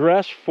 you know,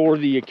 dress for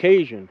the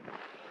occasion.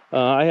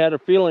 I had a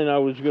feeling I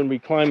was going to be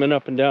climbing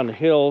up and down the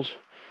hills,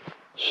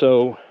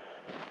 so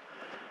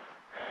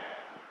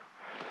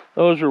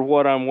those are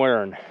what I'm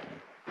wearing.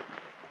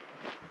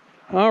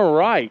 All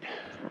right.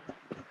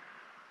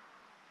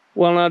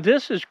 Well, now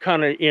this is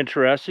kind of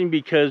interesting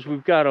because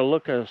we've got a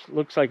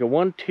looks like a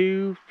 1,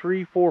 2,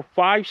 3, 4,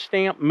 5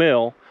 stamp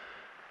mill.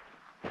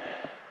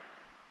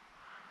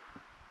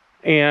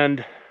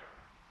 And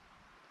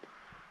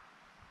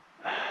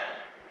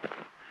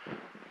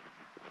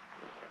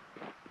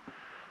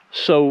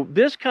so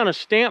this kind of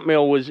stamp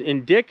mill was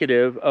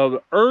indicative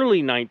of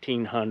early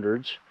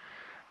 1900s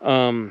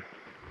and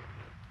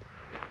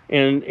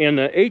in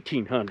the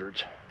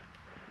 1800s.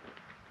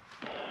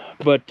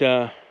 But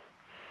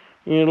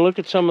you know, look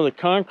at some of the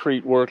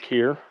concrete work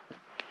here.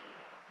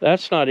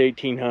 That's not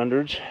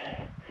 1800s.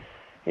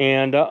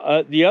 And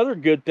the other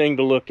good thing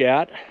to look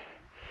at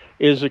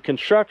is the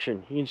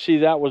construction. You can see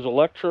that was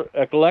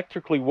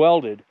electrically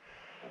welded.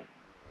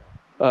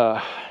 You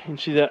can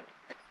see that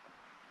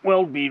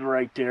weld bead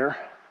right there.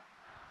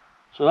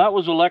 So that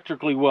was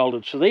electrically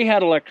welded. So they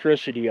had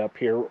electricity up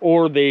here,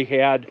 or they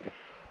had,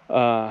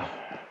 well,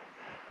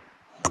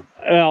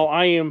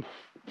 I am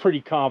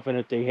pretty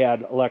confident they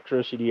had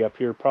electricity up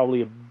here,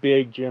 probably a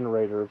big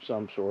generator of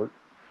some sort.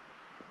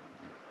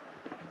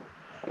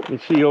 You can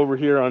see over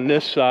here on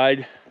this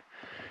side,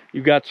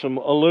 you've got some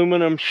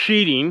aluminum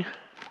sheeting,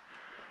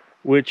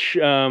 which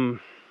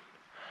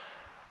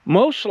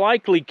most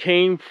likely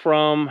came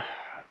from,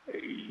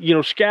 you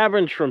know,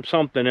 scavenged from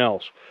something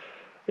else.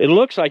 It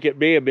looks like it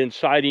may have been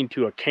siding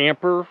to a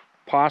camper,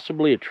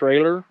 possibly a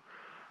trailer.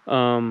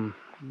 Don't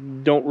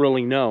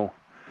really know.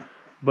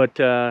 But,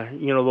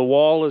 you know, the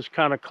wall is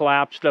kind of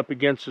collapsed up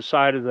against the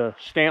side of the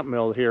stamp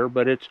mill here.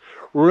 But it's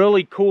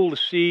really cool to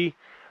see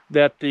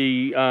that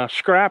the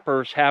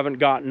scrappers haven't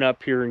gotten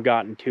up here and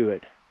gotten to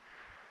it.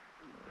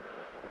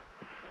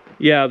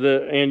 Yeah,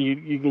 and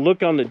you can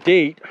look on the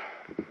date.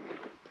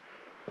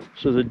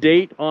 So the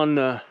date on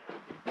the...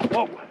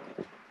 Whoa!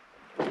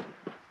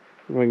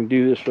 If I can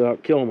do this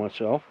without killing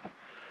myself.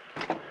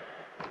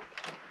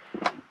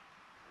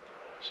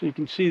 So you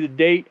can see the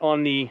date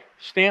on the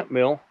stamp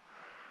mill.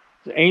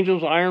 The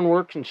Angels Iron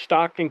Works in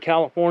Stockton,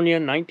 California,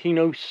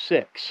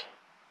 1906.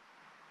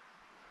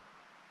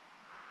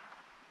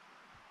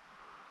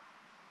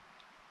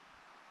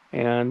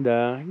 And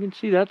you can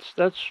see that's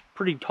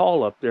pretty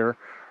tall up there.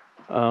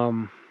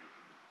 You've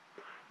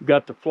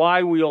got the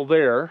flywheel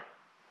there.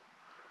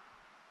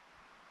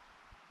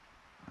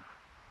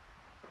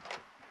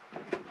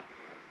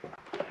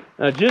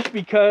 Now, just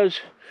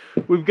because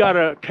we've got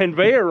a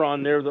conveyor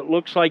on there that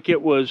looks like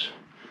it was,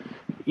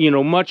 you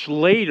know, much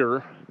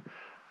later,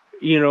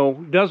 you know,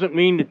 doesn't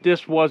mean that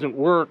this wasn't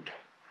worked.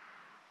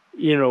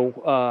 You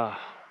know,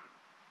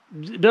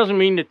 doesn't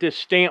mean that this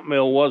stamp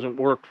mill wasn't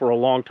worked for a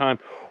long time,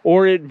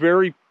 or it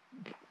very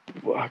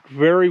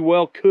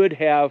well could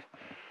have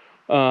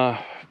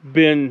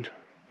been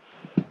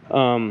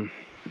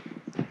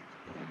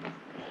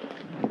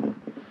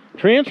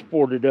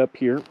transported up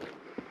here.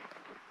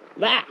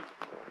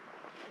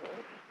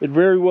 It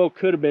very well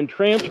could have been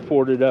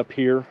transported up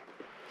here,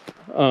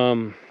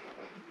 you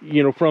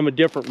know, from a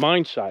different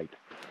mine site.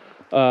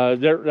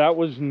 That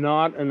was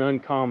not an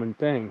uncommon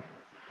thing.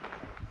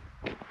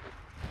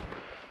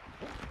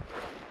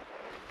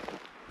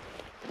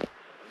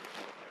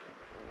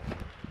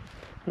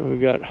 And we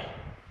got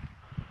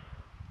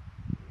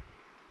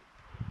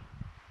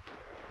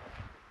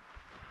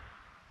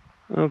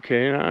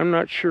okay. I'm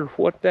not sure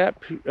what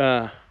that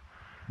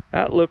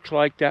looks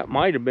like. That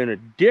might have been a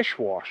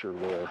dishwasher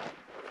there.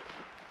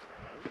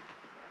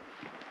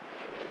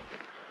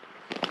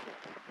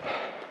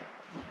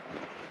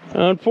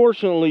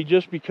 Unfortunately,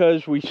 just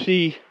because we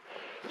see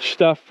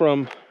stuff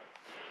from,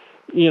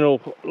 you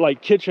know,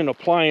 like kitchen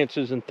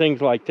appliances and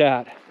things like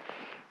that,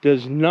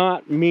 does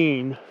not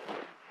mean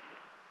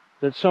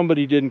that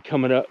somebody didn't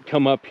come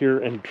up here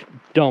and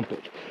dump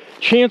it.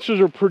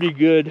 Chances are pretty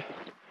good,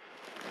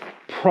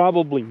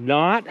 probably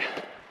not.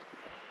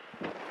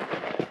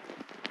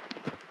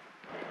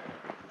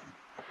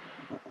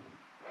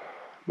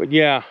 But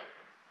yeah,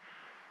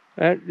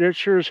 that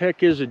sure as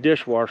heck is a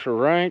dishwasher,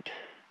 right?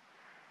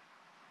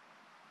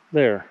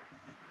 There.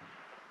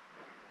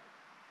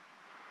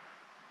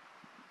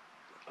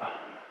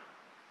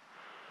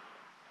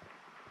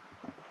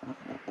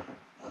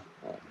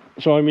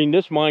 So, I mean,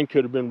 this mine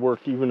could have been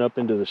worked even up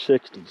into the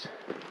 60s.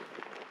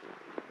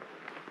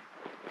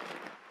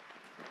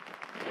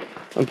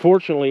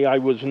 Unfortunately, I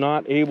was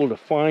not able to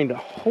find a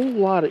whole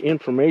lot of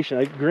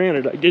information.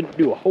 Granted, I didn't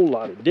do a whole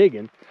lot of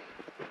digging,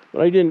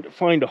 but I didn't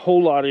find a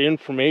whole lot of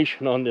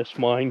information on this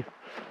mine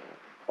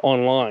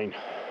online.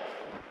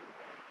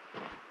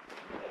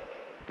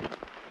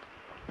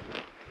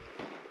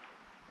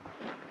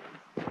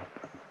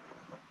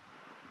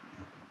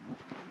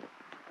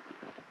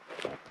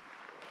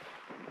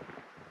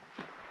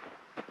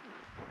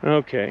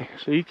 Okay,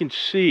 so you can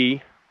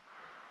see,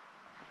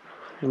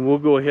 and we'll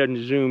go ahead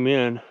and zoom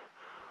in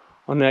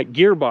on that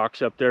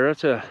gearbox up there.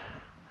 That's looks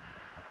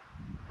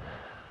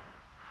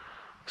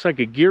like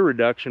a gear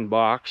reduction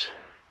box.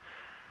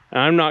 And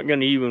I'm not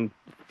going to even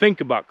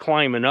think about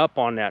climbing up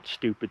on that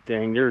stupid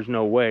thing. There's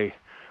no way.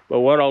 But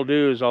what I'll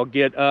do is I'll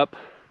get up,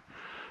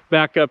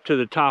 back up to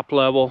the top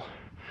level,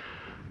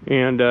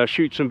 and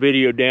shoot some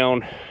video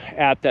down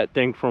at that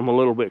thing from a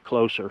little bit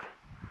closer.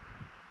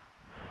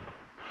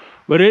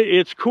 But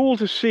it's cool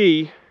to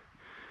see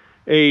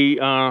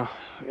a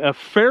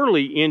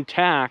fairly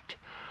intact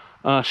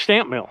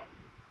stamp mill.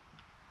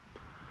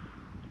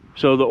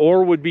 So the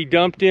ore would be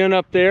dumped in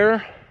up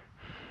there.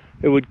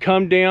 It would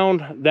come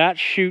down that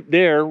chute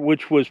there,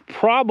 which was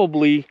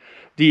probably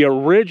the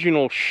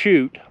original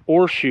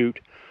ore chute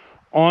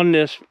on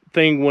this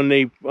thing when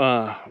they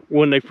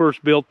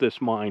first built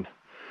this mine.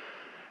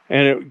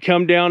 And it would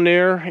come down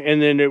there,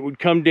 and then it would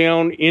come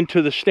down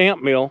into the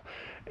stamp mill,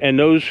 and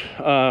those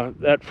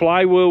that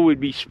flywheel would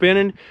be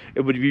spinning.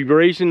 It would be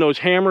raising those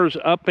hammers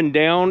up and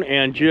down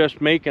and just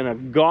making a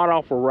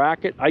god-awful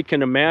racket. I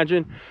can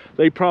imagine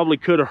they probably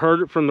could have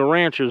heard it from the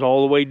ranches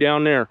all the way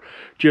down there,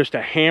 just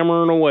a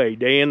hammering away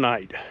day and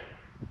night.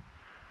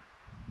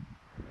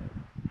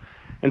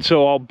 And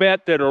so I'll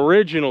bet that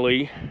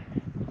originally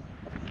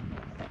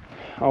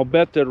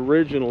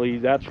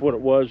that's what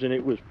it was, and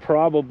it was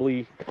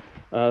probably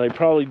they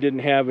probably didn't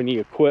have any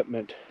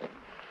equipment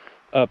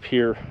up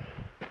here,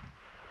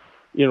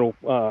 you know,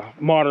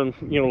 modern,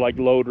 you know, like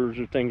loaders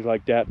or things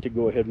like that to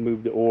go ahead and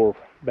move the ore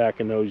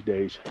back in those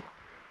days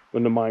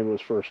when the mine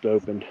was first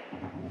opened.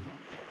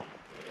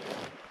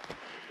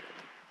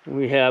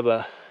 We have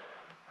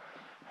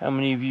how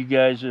many of you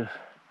guys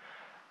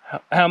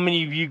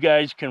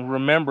can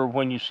remember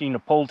when you've seen a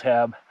pull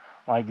tab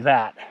like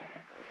that?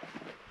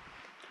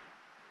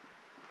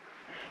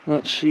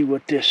 Let's see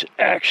what this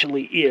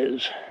actually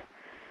is.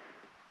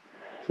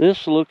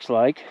 This looks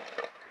like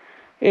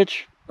it's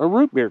a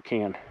root beer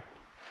can.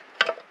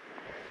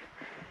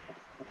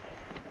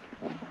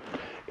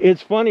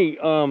 It's funny,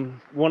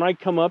 when I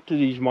come up to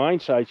these mine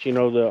sites, you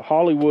know, the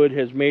Hollywood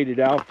has made it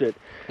out that,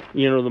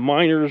 you know, the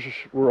miners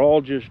were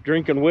all just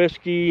drinking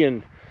whiskey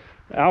and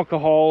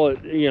alcohol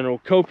at, you know,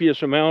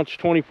 copious amounts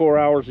 24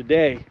 hours a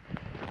day.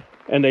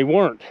 And they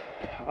weren't.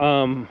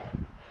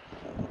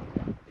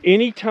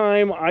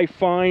 Anytime I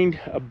find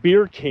a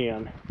beer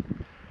can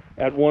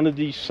at one of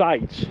these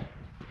sites,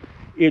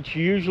 it's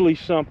usually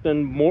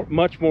something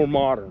much more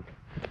modern.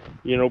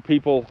 You know,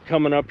 people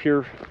coming up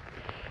here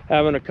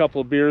having a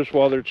couple of beers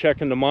while they're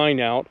checking the mine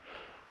out.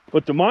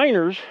 But the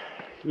miners,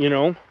 you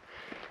know,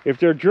 if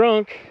they're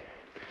drunk,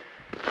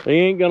 they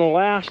ain't gonna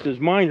last as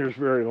miners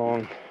very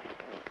long.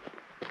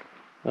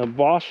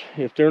 Boss,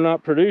 if they're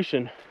not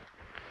producing,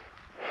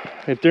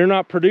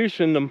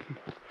 the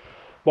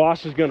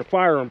boss is gonna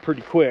fire them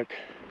pretty quick.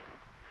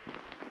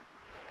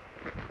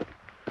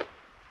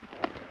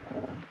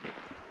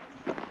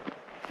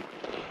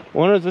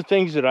 One of the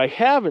things that I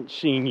haven't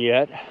seen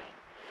yet,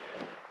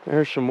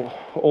 there's some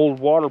old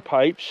water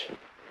pipes,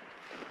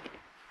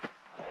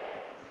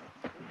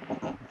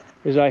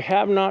 is I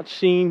have not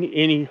seen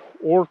any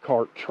ore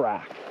cart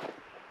track.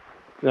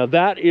 Now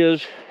that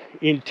is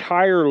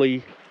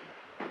entirely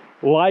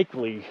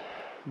likely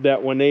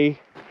that when they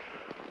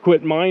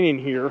quit mining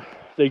here,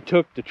 they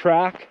took the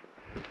track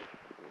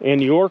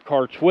and the ore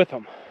carts with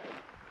them.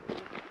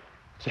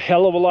 It's a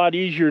hell of a lot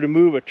easier to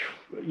move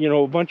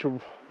a bunch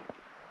of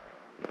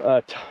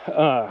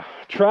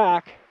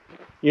track,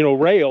 you know,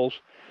 rails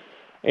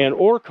and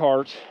ore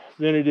carts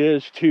than it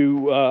is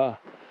to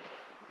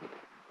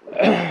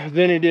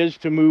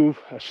move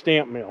a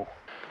stamp mill.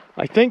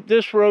 I think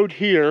this road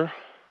here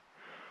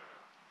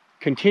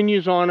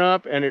continues on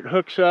up and it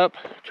hooks up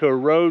to a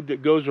road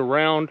that goes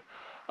around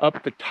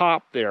up the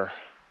top there.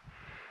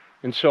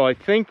 And so I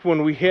think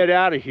when we head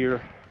out of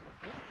here,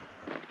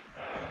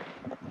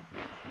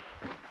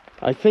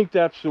 I think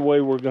that's the way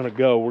we're going to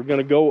go. We're going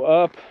to go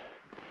up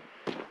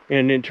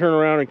and then turn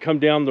around and come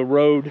down the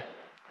road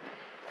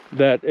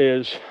that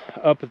is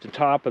up at the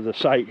top of the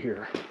site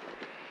here.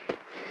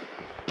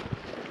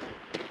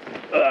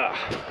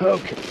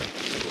 Okay.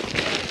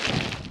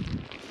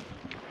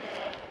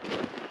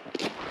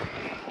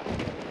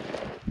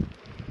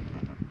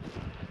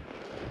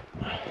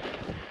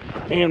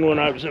 And when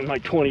I was in my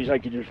 20s, I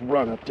could just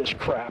run up this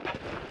crap.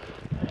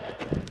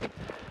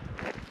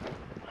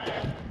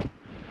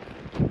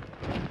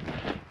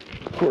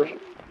 Of course,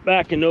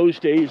 back in those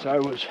days, I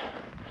was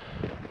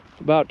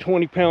about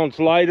 20 pounds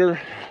lighter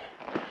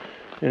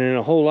and in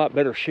a whole lot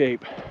better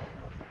shape.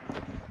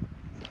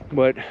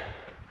 But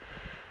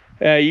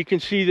you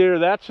can see there,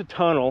 that's a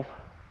tunnel.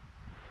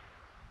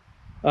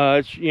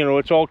 It's, you know,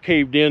 it's all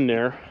caved in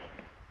there.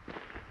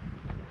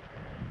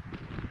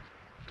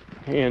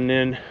 And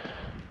then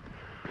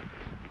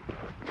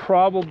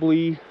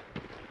probably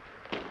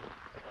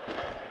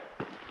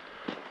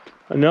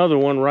another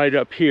one right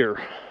up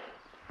here.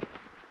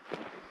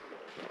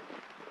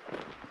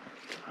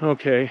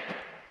 Okay,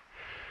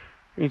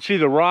 you can see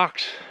the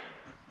rocks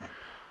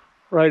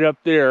right up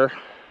there.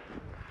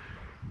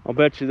 I'll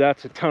bet you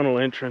that's a tunnel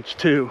entrance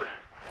too.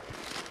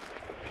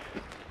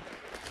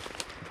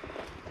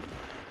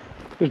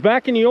 Because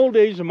back in the old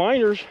days, the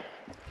miners,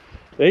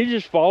 they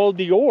just followed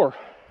the ore.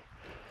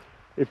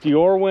 If the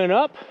ore went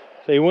up,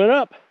 they went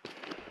up.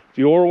 If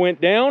the ore went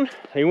down,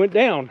 they went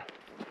down.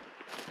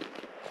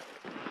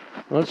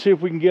 Let's see if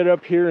we can get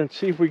up here and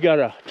see if we got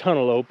a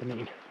tunnel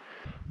opening.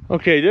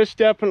 Okay, this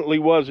definitely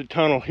was a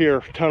tunnel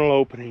here, tunnel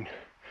opening.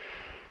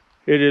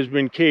 It has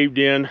been caved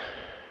in.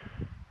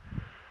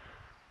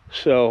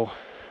 So,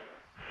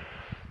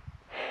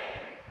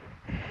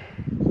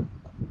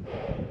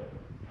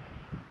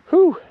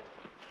 whew,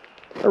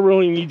 I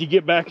really need to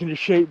get back into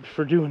shape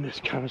for doing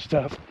this kind of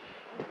stuff.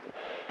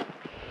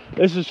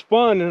 This is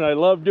fun and I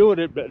love doing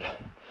it, but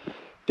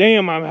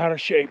damn, I'm out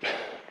of shape.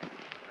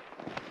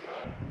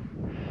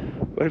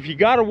 But if you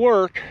gotta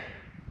work,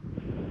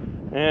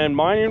 and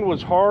mining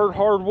was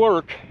hard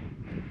work,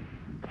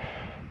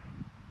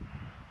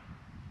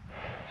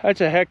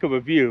 that's a heck of a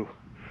view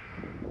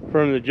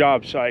from the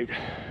job site.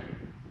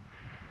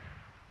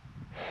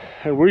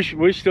 And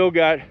we still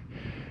got,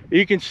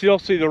 you can still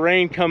see the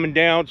rain coming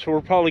down, so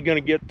we're probably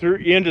gonna get through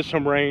into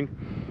some rain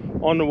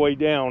on the way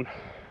down.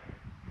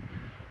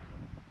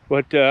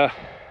 But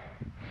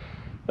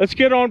let's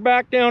get on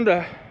back down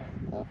to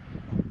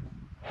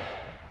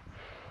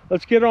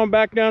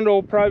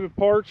old Private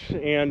Parts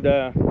and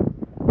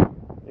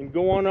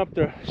go on up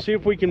to see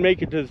if we can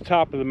make it to the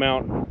top of the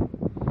mountain.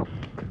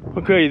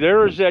 Okay,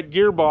 there is that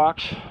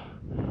gearbox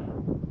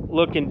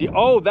looking.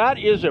 Oh, that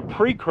is a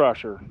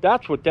pre-crusher.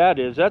 That's what that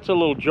is. That's a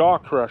little jaw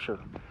crusher.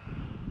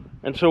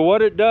 And so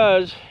what it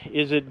does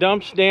is it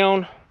dumps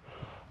down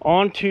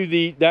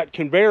onto that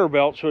conveyor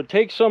belt. So it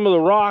takes some of the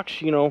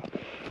rocks, you know,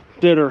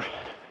 that are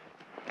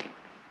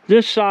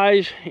this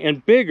size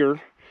and bigger,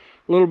 a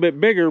little bit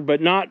bigger, but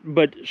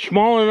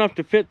small enough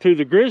to fit through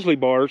the grizzly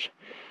bars,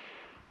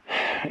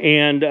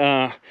 and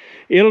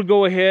it'll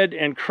go ahead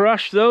and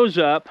crush those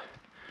up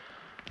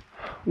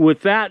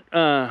with that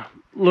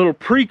little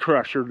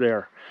pre-crusher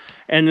there,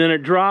 and then it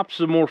drops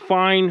the more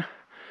fine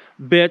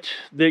bits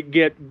that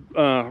get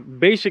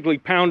basically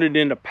pounded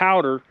into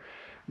powder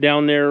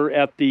down there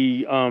at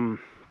the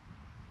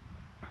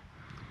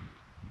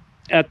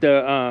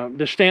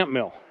stamp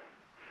mill.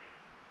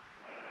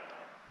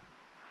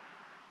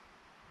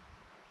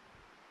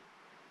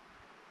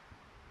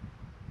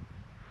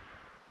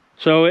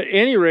 So at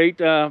any rate,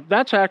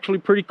 that's actually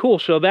pretty cool.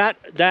 So that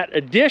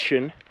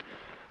addition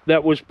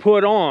that was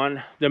put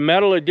on, the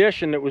metal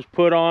addition that was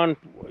put on,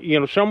 you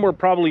know, somewhere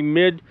probably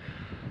mid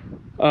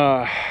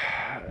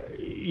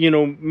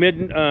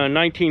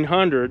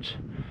 1900s,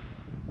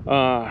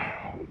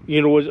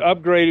 you know, was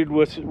upgraded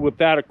with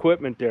that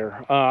equipment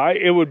there.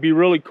 It would be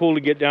really cool to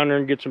get down there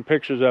and get some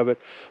pictures of it,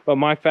 but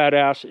my fat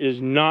ass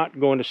is not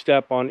going to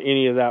step on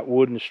any of that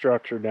wooden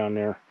structure down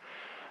there.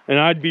 And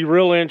I'd be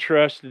real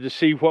interested to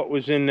see what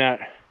was in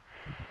that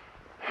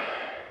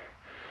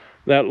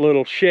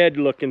little shed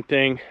looking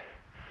thing,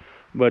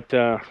 but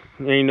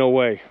ain't no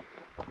way.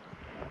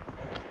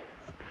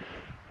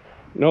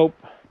 Nope.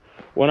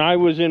 When I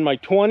was in my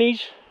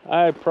 20s,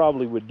 I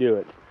probably would do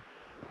it,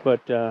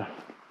 but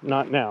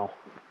not now.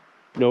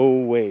 No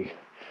way.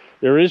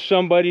 There is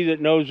somebody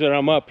that knows that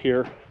I'm up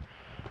here,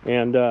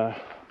 and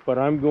but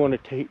I'm going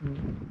to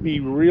be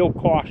real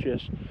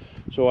cautious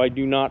so I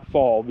do not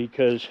fall,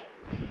 because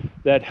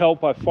that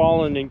help I've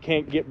fallen and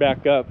can't get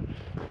back up,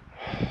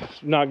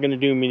 it's not going to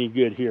do me any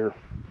good here.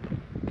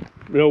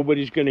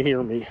 Nobody's going to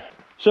hear me.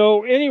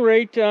 So, at any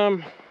rate,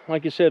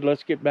 like I said,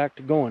 let's get back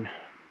to going.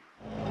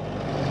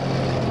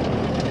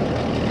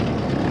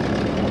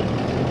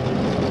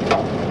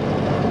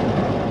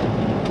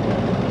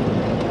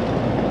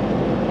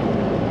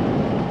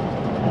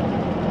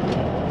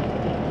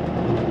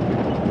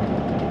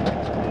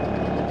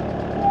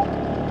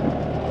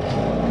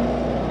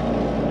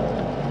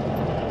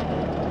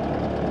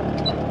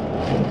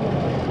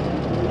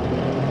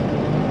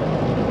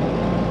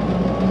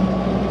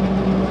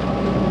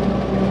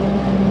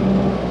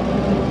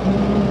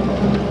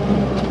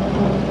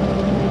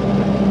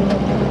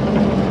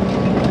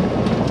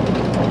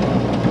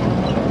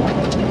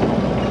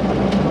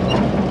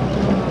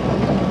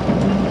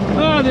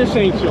 This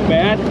ain't so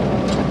bad.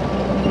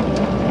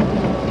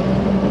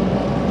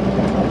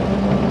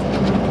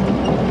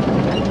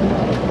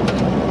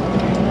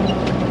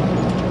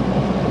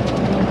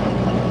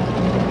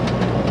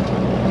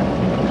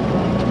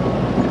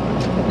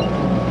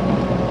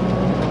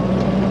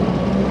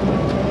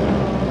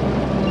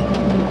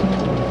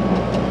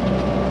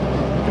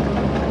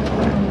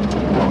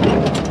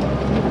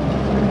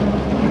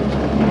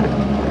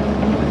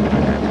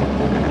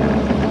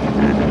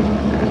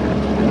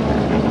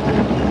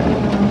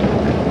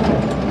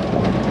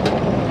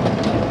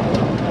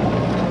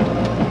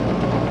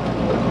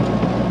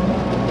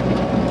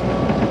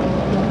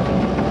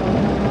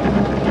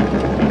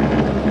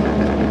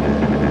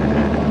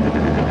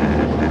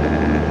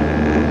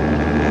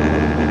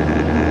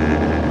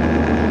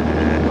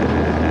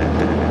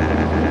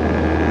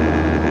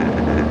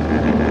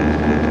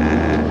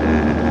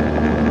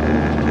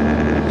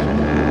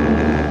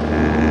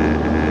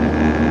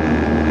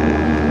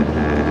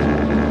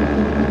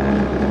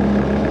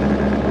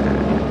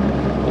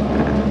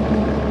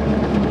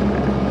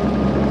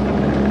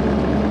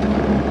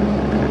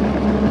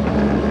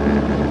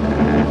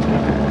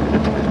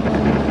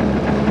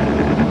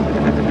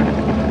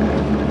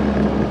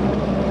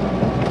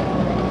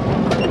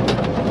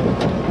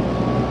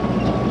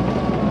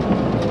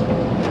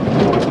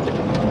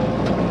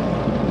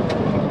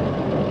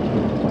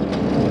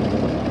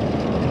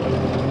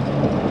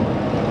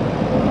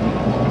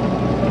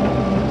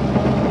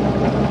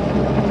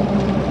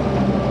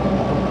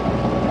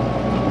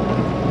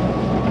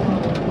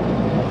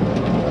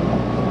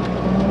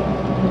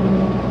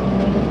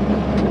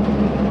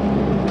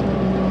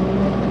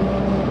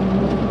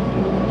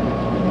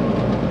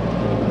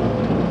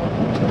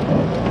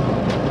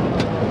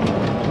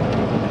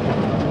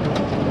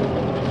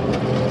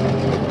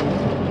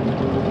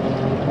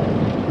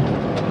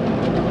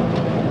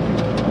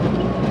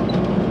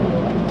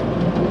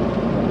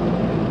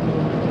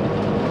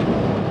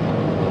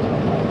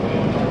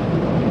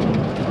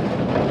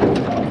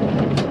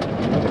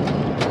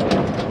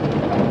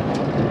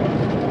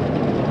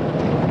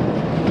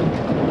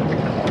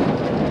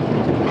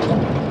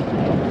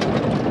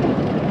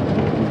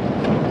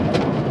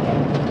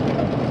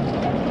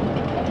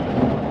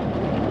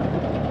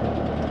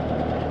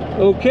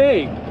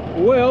 Okay,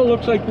 well,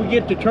 looks like we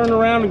get to turn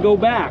around and go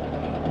back.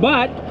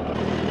 But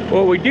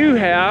what we do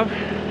have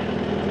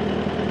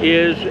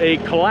is a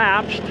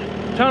collapsed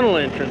tunnel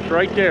entrance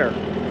right there.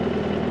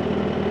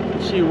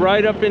 See,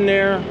 right up in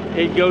there,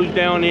 it goes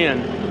down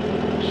in.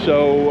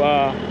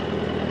 So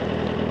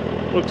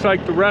looks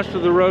like the rest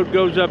of the road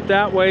goes up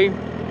that way.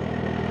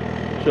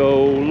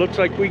 So looks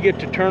like we get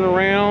to turn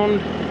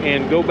around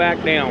and go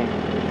back down.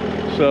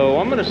 So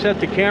I'm going to set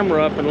the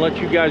camera up and let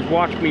you guys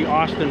watch me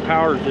Austin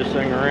Powers this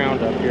thing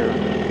around up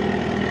here.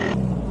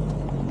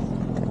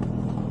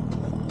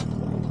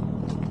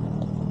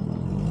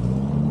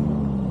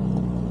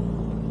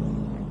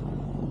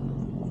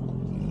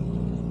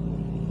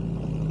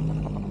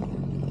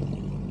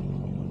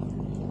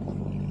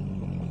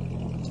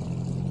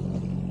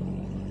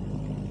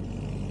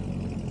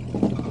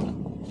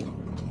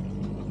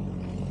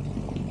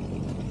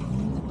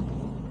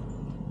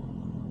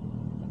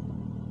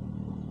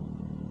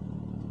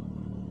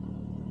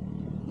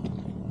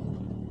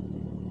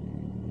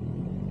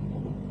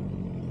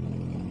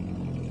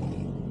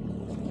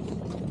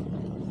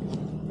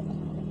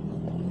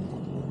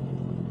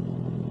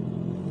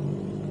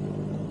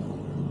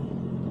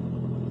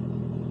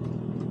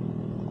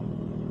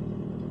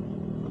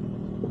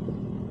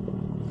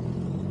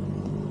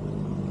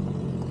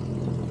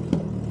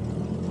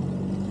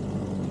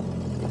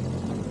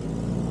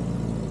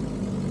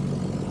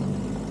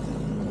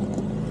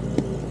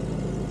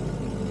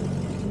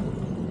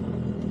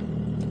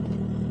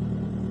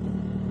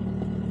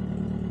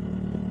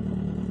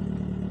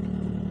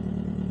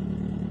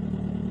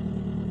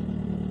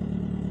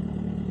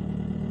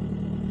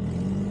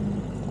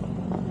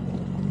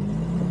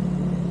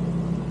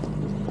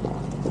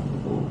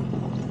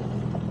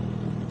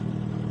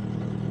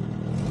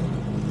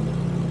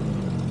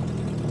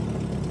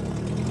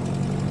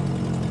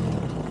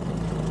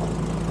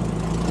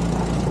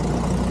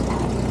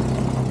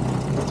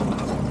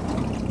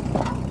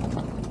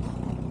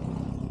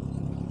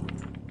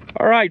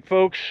 All right,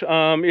 folks,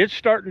 it's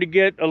starting to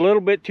get a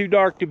little bit too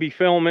dark to be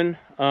filming.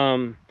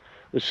 The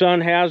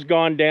sun has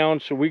gone down,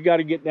 so we got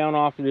to get down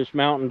off of this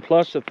mountain.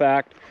 Plus the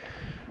fact,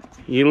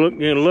 you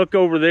look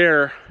over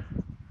there,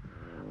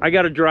 I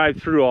got to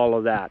drive through all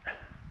of that.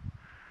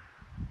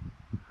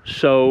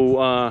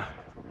 So,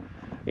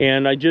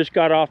 and I just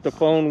got off the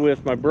phone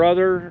with my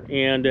brother,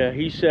 and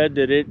he said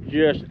that it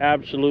just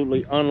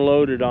absolutely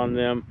unloaded on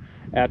them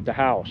at the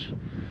house.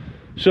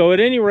 So at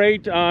any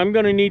rate, I'm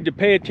going to need to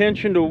pay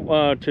attention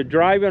to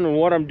driving and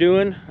what I'm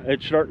doing.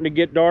 It's starting to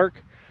get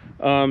dark.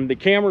 The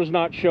camera's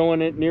not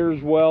showing it near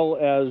as well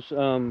as,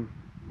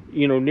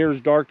 you know, near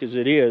as dark as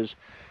it is.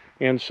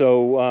 And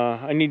so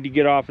I need to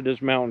get off of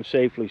this mountain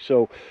safely.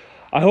 So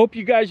I hope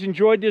you guys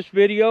enjoyed this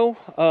video.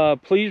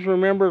 Please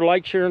remember to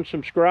like, share, and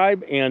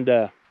subscribe.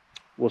 And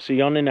we'll see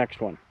you on the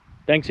next one.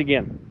 Thanks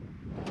again.